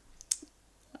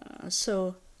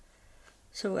so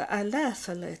I laugh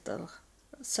a little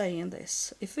saying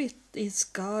this. If it is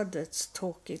God that's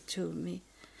talking to me,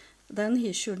 then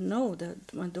he should know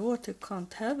that my daughter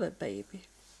can't have a baby.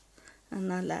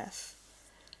 And I laugh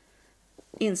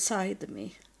inside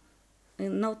me,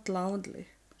 and not loudly.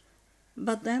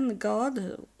 But then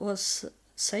God was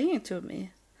saying to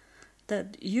me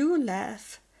that you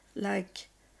laugh like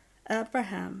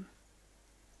Abraham.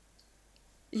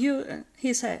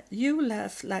 He said, you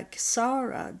laugh like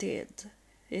Sarah did,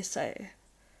 he said.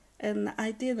 And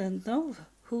I didn't know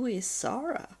who is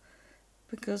Sarah,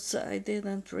 because I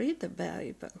didn't read the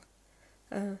Bible.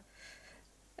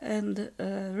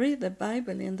 Read the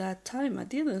Bible in that time, I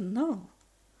didn't know.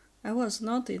 I was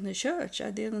not in the church.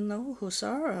 I didn't know who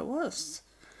Sarah was.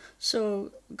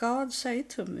 So God said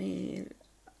to me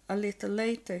a little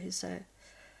later, he said,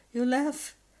 you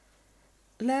laugh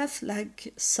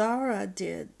like Sarah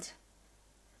did.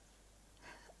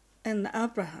 And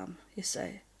Abraham, he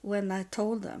said, when I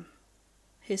told them,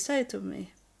 he said to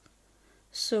me.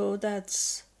 So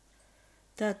that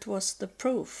was the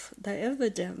proof, the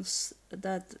evidence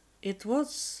that it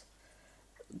was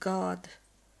God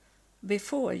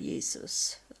before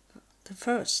Jesus, the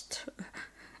first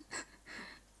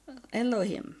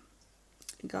Elohim,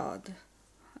 God,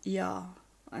 Yah,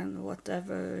 and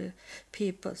whatever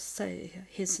people say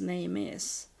his name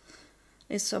is.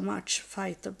 It's so much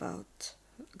fight about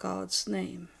God's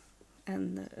name,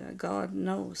 and God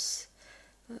knows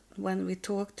when we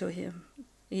talk to him.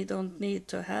 He don't need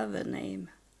to have a name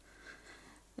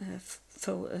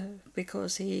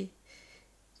because he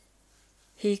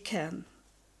can.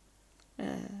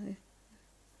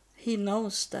 He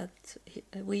knows that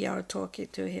we are talking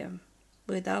to him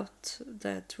without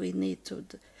that we need to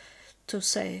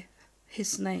say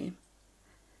his name.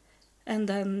 And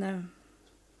then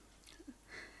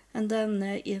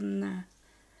in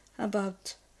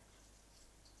about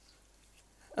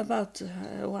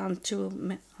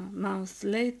 1-2 months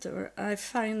later, I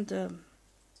find a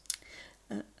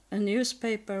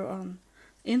newspaper on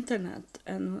internet,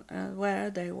 and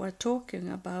where they were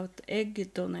talking about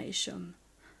egg donation.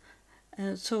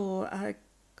 So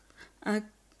I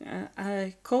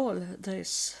call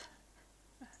this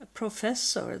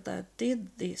professor that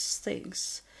did these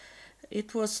things.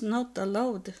 It was not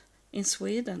allowed in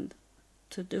Sweden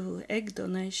to do egg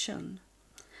donation,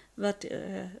 but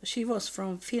she was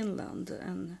from Finland,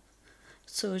 and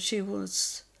so she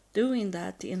was doing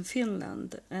that in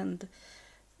Finland, and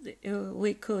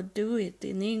we could do it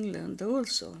in England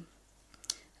also,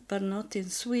 but not in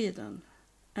Sweden.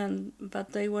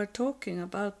 But they were talking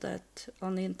about that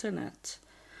on the internet.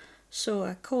 So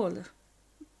I called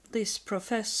this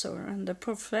professor, and the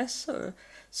professor,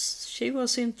 she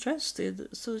was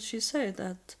interested, so she said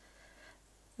that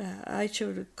I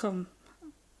should come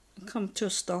to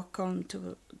Stockholm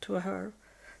to her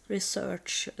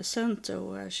research center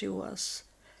where she was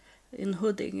in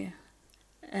Huddinge,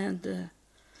 and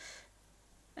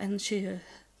she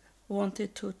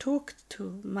wanted to talk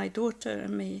to my daughter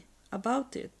and me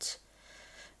about it.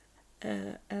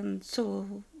 And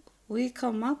so we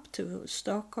come up to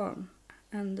Stockholm,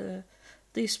 and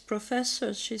this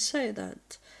professor, she said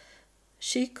that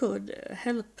she could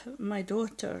help my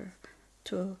daughter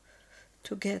to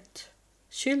get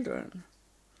children.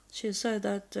 She said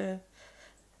that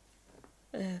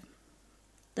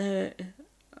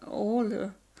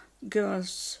all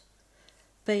girls'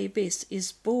 babies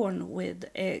is born with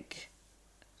egg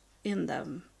in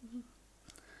them.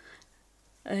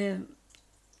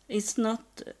 It's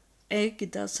not,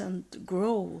 egg doesn't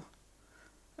grow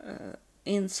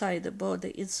inside the body.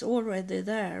 It's already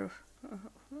there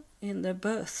in the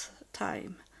birth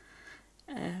time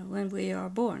when we are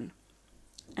born.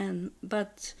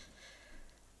 But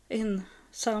in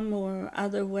some or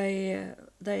other way,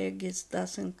 the egg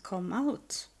doesn't come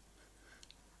out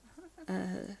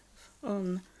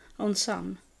on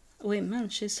some women,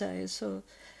 she says. So,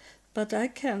 but I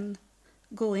can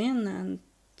go in and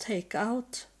take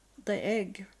out the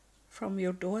egg from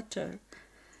your daughter,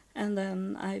 and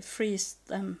then I freeze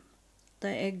the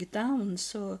egg down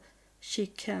so she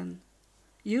can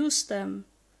use them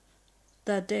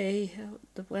the day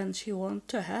when she want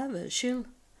to have children.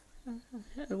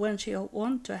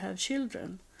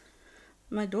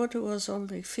 My daughter was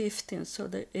only 15, so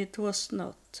it was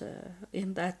not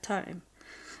in that time.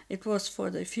 It was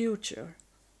for the future.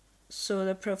 So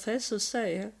the professor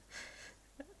said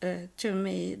to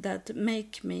me that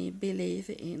make me believe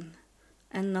in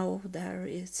and know there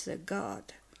is a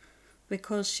God.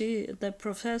 Because the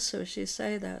professor, she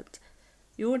said that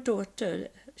your daughter,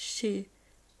 she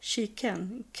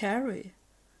can carry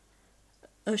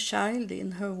a child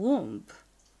in her womb.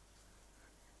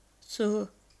 So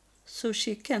so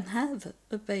she can have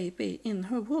a baby in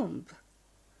her womb.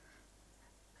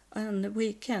 And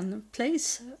we can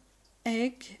place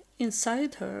egg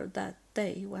inside her that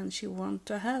day when she wants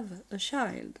to have a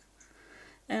child.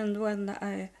 And when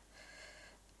I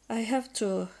have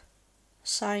to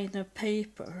sign a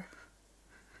paper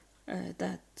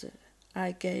that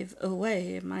I gave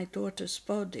away my daughter's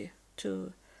body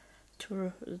to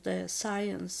the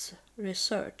science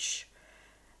research.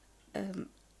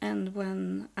 And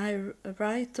when I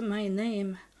write my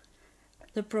name,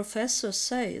 the professors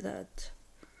say that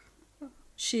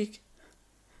she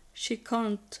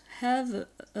can't have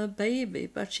a baby,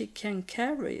 but she can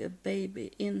carry a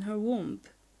baby in her womb.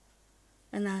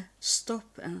 And I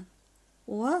stop and,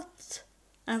 what?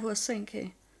 I was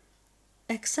thinking,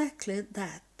 exactly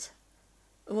that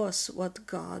was what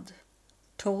God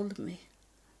told me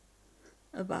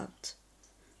about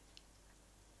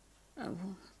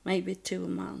maybe 2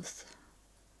 months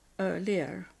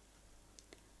earlier.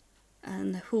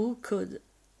 And who could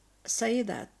say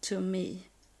that to me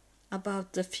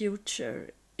about the future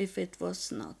if it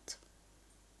was not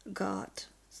God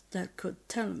that could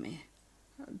tell me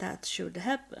that should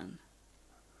happen?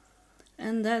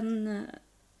 And then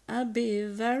I'd be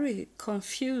very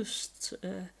confused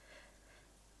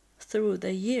through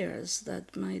the years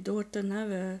that my daughter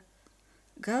never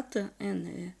got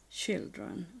any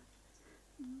children.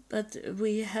 But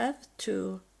we have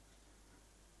to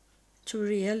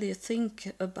really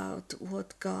think about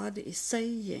what God is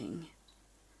saying.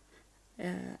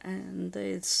 And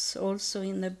it's also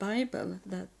in the Bible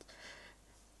that,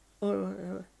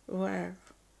 or where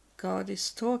God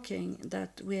is talking,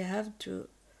 that we have to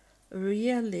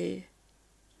really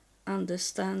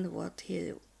understand what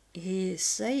He is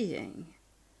saying.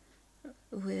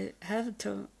 We have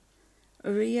to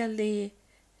really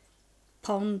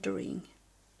pondering,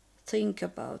 think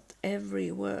about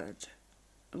every word.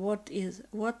 What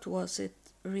was it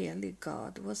really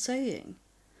God was saying?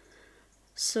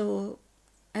 So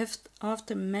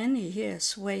after many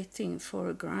years waiting for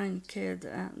a grandkid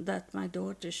and that my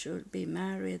daughter should be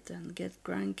married and get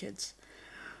grandkids,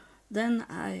 then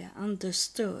I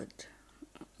understood.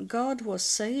 God was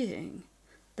saying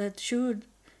that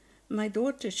my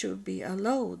daughter should be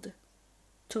allowed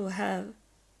to have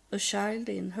a child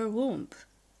in her womb.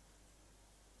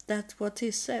 That's what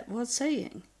He was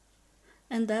saying.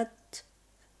 And that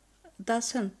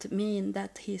doesn't mean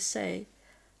that He say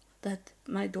that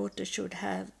my daughter should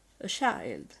have a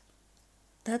child.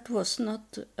 That was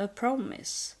not a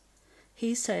promise.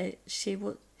 He said she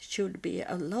should be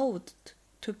allowed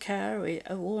to carry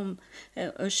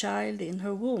a child in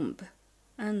her womb.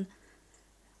 And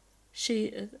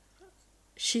she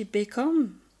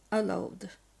become allowed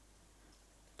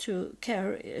to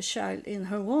carry a child in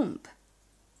her womb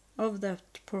of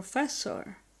that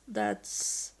professor.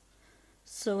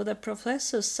 So the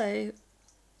professor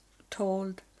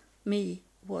told me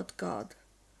what God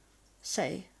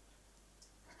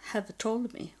have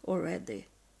told me already.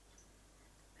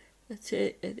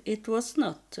 It was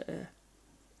not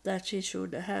that she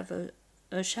should have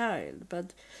a child,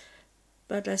 but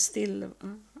I still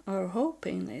are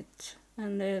hoping it.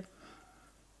 And then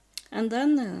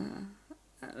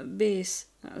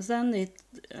it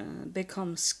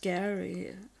becomes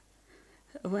scary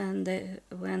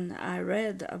when I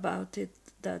read about it,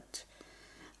 that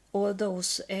all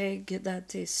those egg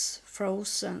that is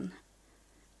frozen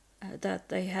that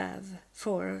they have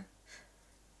for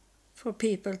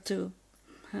people to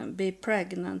be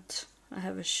pregnant,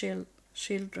 have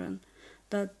children,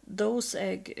 that those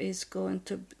egg is going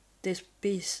to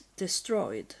be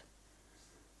destroyed,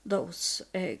 those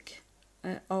egg,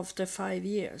 after 5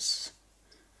 years.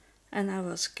 And I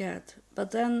was scared.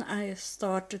 But then I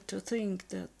started to think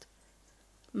that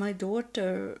my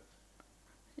daughter,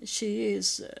 she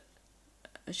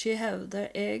have the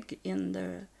egg in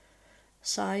the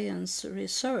science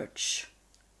research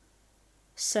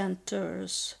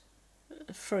centers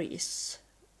freeze.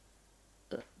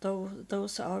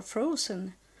 Those are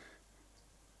frozen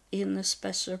in a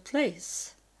special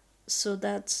place. So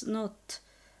that's not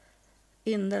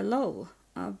in the law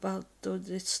about to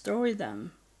destroy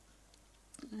them.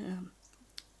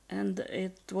 And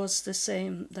it was the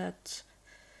same that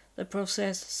the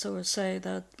professor said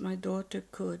that my daughter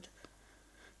could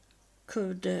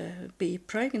be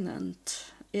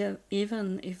pregnant,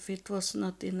 even if it was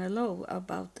not in a law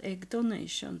about egg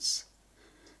donations.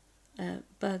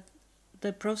 But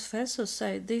the professor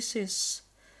said this is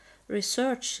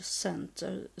research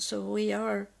center, so we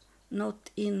are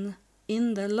not in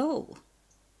the law.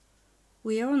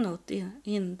 We are not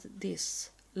in this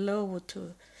law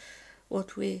to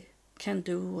what we can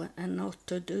do and not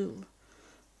to do.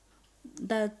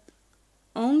 That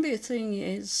only thing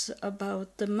is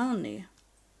about the money.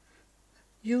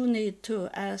 You need to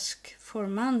ask for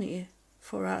money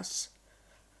for us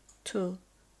to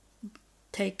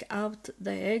take out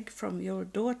the egg from your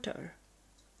daughter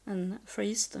and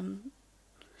freeze them.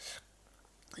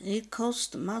 It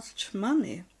costs much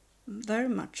money, very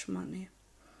much money.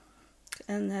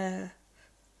 And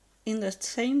in the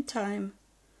same time,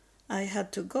 I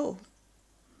had to go.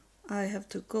 I have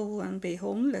to go and be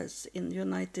homeless in the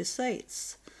United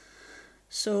States.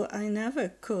 So I never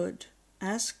could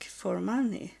ask for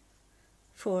money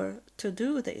to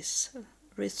do this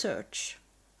research.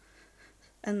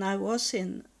 And I was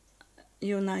in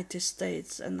United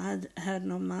States and I had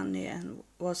no money and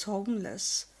was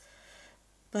homeless.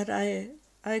 But I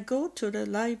go to the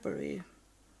library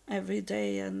every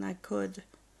day, and I could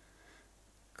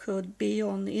be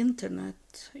on the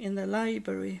internet in the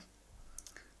library.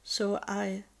 So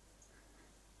I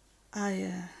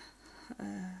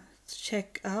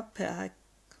check up.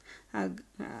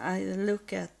 I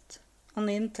look at on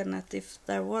the internet if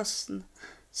there was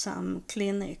some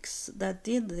clinics that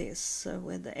did this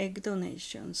with egg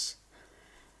donations,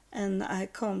 and I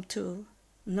come to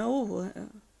know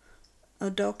a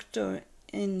doctor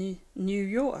in New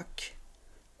York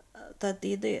that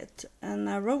did it, and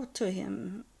I wrote to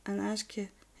him and asked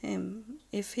him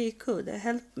if he could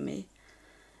help me,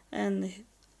 and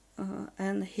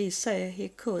he said he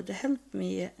could help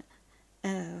me,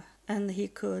 and he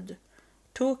could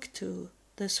talk to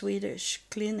the Swedish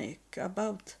clinic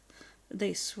about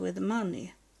this with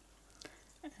money,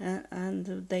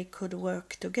 and they could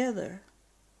work together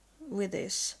with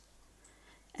this.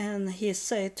 And he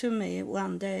said to me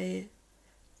one day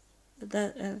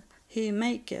that he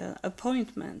make an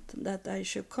appointment that I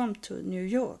should come to New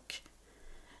York.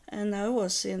 And I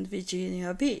was in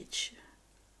Virginia Beach,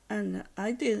 and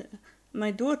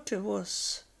my daughter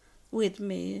was with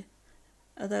me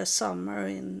the summer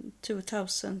in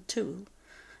 2002,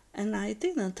 and I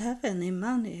didn't have any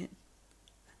money.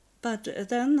 But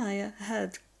then I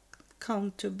had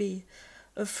come to be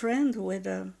a friend with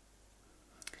a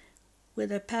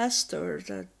pastor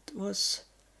that was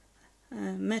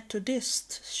a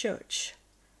Methodist church,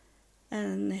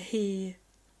 and he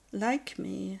liked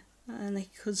me, and he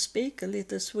could speak a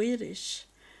little Swedish,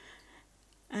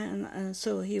 and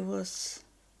so he was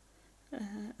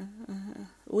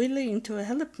willing to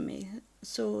help me.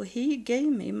 So he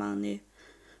gave me money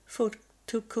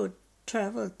to could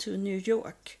travel to New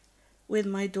York with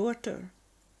my daughter.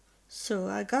 So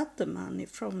I got the money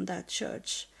from that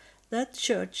church. That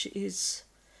church is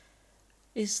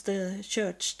the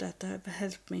church that have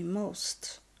helped me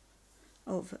most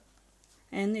of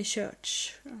any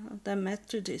church, the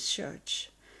Methodist Church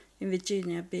in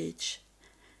Virginia Beach.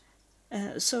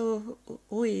 So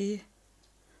we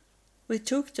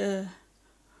took the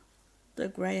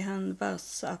Greyhound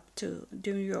bus up to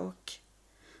New York,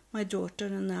 my daughter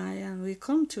and I, and we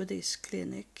come to this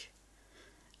clinic.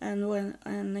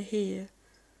 And he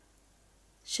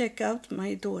check out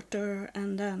my daughter,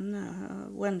 and then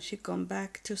when she come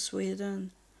back to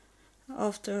Sweden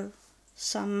after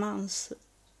some months,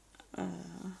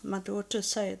 my daughter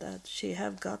said that she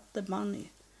have got the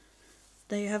money.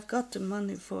 They have got the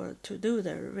money to do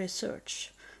their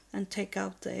research and take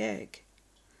out the egg.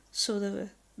 So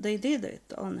they did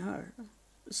it on her.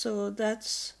 So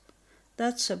that's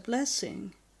a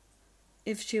blessing.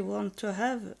 If she want to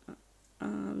have,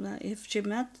 if she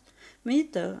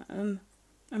meet a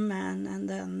man and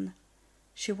then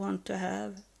she want to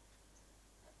have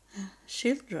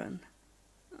children,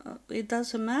 it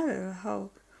doesn't matter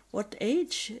what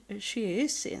age she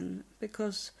is in,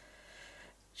 because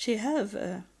she have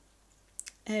a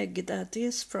egg that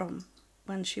is from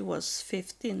when she was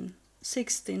 16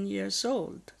 years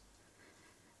old.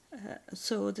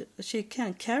 So she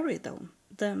can carry them.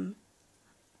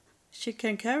 She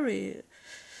can carry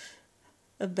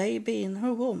a baby in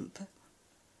her womb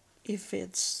if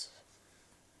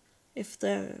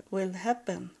there will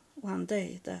happen one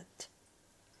day that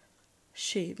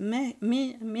she may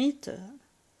meet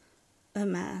a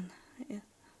man.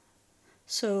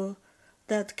 So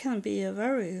that can be a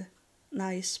very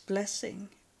nice blessing.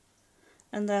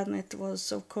 And then it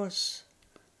was, of course,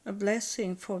 a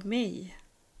blessing for me.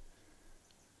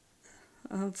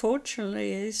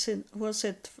 Unfortunately, was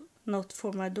it not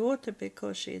for my daughter,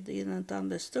 because she didn't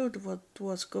understood what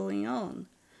was going on.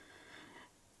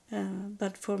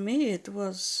 But for me it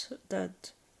was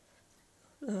that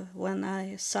when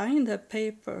I signed a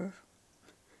paper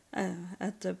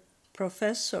at the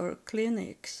professor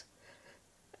clinics,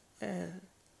 then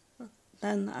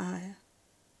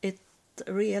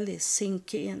really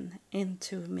sink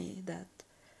into me that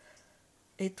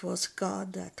it was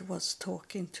God that was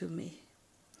talking to me.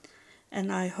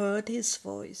 And I heard his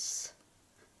voice.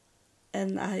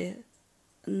 And I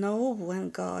know when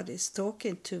God is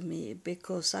talking to me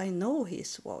because I know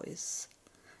his voice.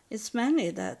 It's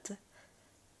many that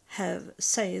have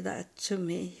said that to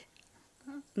me.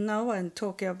 Now I'm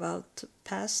talking about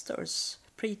pastors,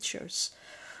 preachers,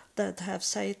 that have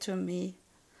said to me,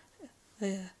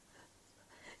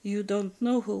 you don't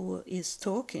know who is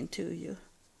talking to you.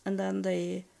 And then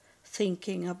they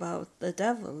thinking about the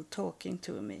devil talking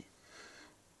to me.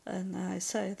 And I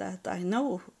say that I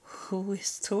know who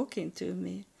is talking to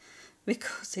me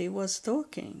because he was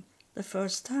talking the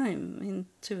first time in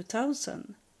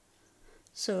 2000.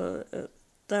 So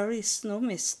there is no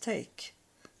mistake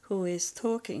who is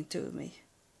talking to me.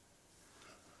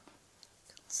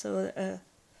 So,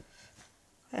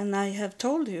 and I have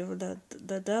told you that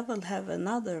the devil have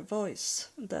another voice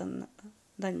than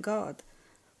God.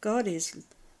 God is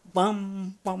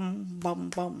bum, bum, bum,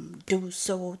 bum, do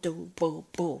so, do, boo,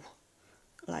 boo,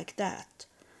 like that.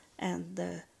 And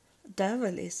the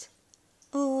devil is,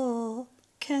 oh,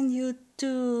 can you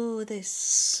do this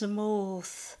smooth,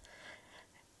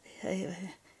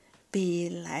 be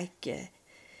like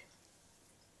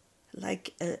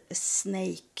a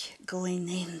snake going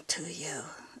into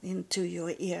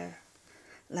your ear,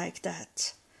 like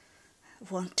that.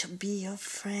 Want to be your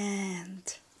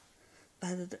friend.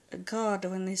 But God,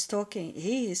 when he's talking,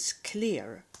 he is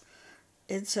clear.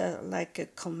 It's like a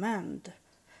commander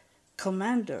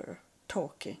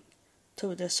talking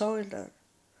to the soldier,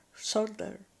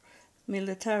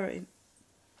 military.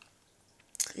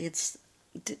 It's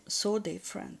so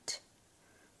different.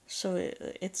 So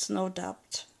it's no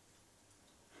doubt.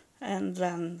 And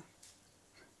then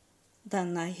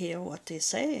I hear what he's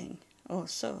saying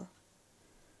also.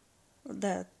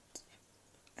 That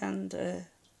and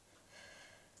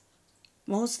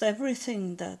most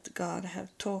everything that God have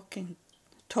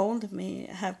told me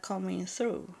have coming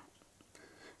through.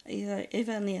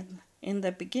 Even in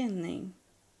the beginning,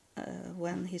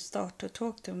 when he started to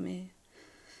talk to me,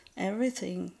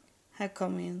 everything had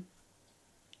come in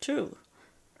true.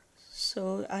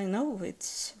 So I know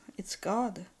it's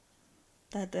God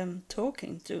that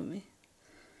talking to me.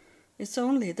 It's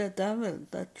only the devil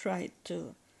that tried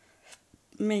to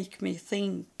make me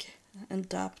think and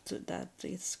doubt that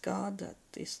it's God that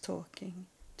is talking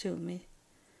to me,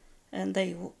 and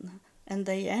they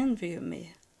envy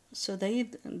me, so they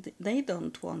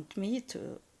don't want me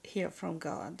to hear from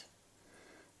God.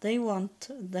 They want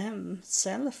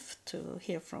themselves to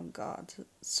hear from God,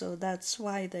 so that's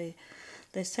why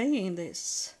they're saying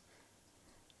this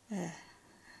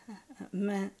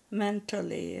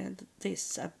mentally,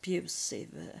 this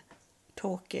abusive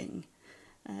talking.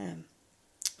 I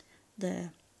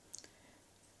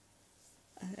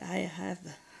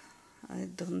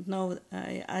don't know,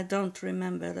 I don't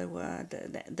remember the word.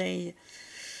 They,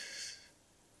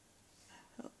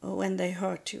 when they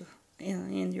hurt you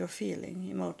in your feeling,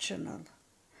 emotional,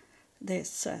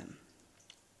 this,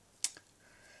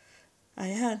 I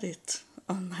had it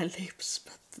on my lips,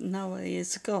 but now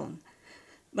it's gone.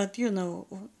 But you know,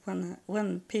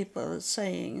 when people are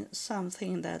saying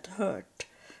something that hurt,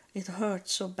 it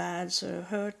hurts so bad, so it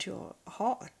hurt your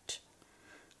heart,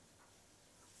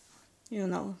 you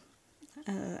know.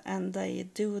 And they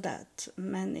do that,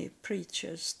 many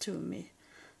preachers, to me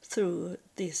through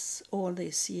all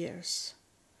these years.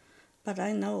 But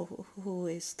I know who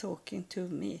is talking to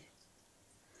me,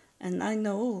 and I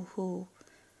know who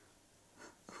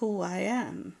I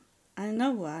am. I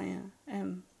know I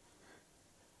am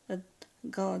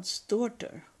God's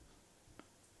daughter,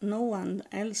 no one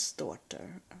else's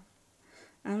daughter.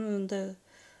 I'm the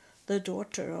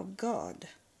daughter of God,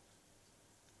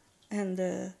 and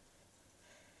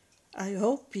I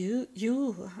hope you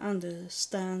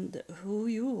understand who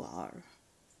you are,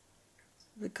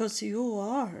 because you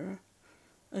are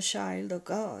a child of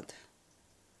God.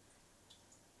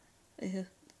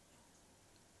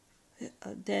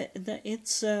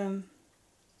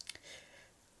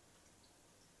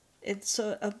 It's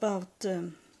about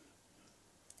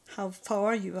how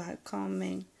far you are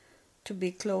coming to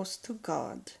be close to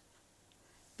God.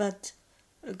 But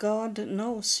God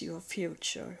knows your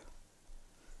future,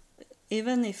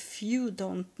 even if you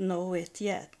don't know it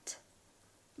yet.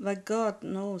 But God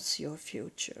knows your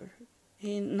future.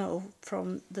 He knows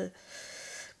from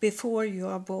before you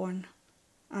are born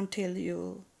until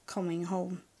you coming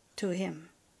home to Him.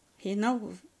 He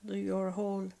knows your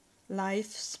whole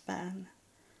lifespan.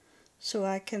 So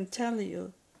I can tell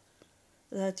you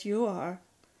that you are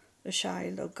a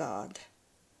child of God.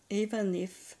 even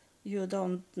if you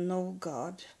don't know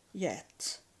God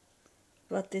yet.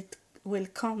 But it will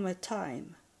come a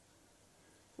time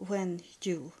when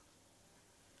you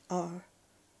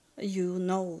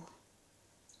know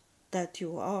that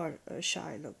you are a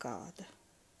child of God.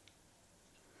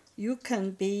 You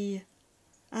can be,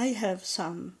 I have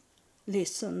some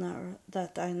listener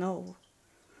that I know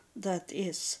that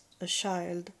is a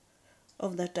child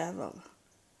of the devil.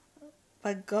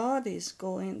 But God is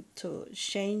going to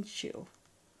change you.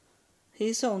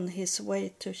 He's on his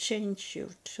way to change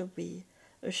you to be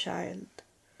a child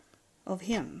of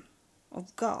him,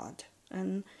 of God.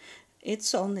 And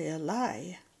it's only a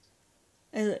lie.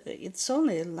 It's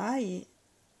only a lie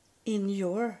in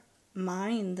your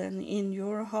mind and in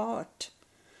your heart.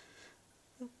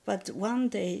 But one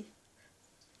day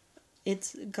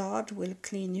God will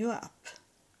clean you up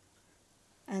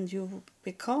and you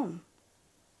become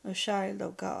a child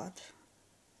of God.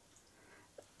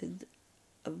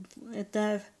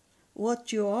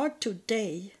 What you are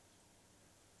today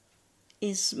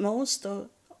is mostly,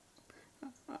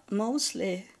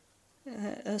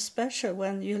 especially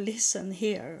when you listen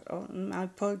here on my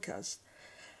podcast,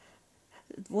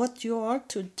 what you are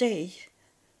today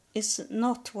is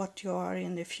not what you are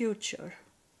in the future.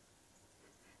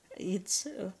 It's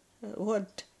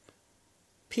what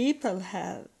people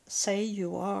say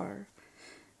you are,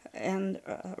 and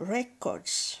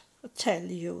records tell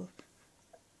you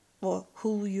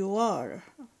who you are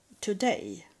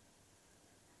today.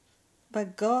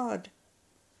 But God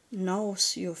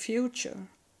knows your future,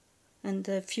 and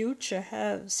the future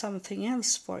has something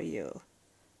else for you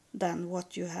than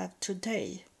what you have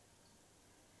today.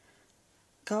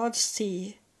 God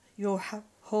sees your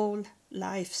whole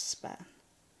lifespan,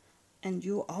 and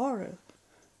you are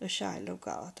a child of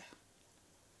God.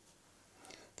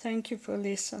 Thank you for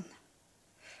listening.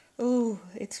 Oh,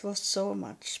 it was so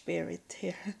much spirit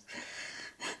here.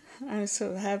 I'm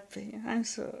so happy. I'm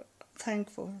so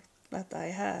thankful that I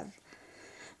have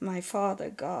my Father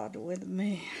God with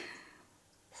me.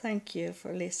 Thank you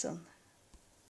for listening.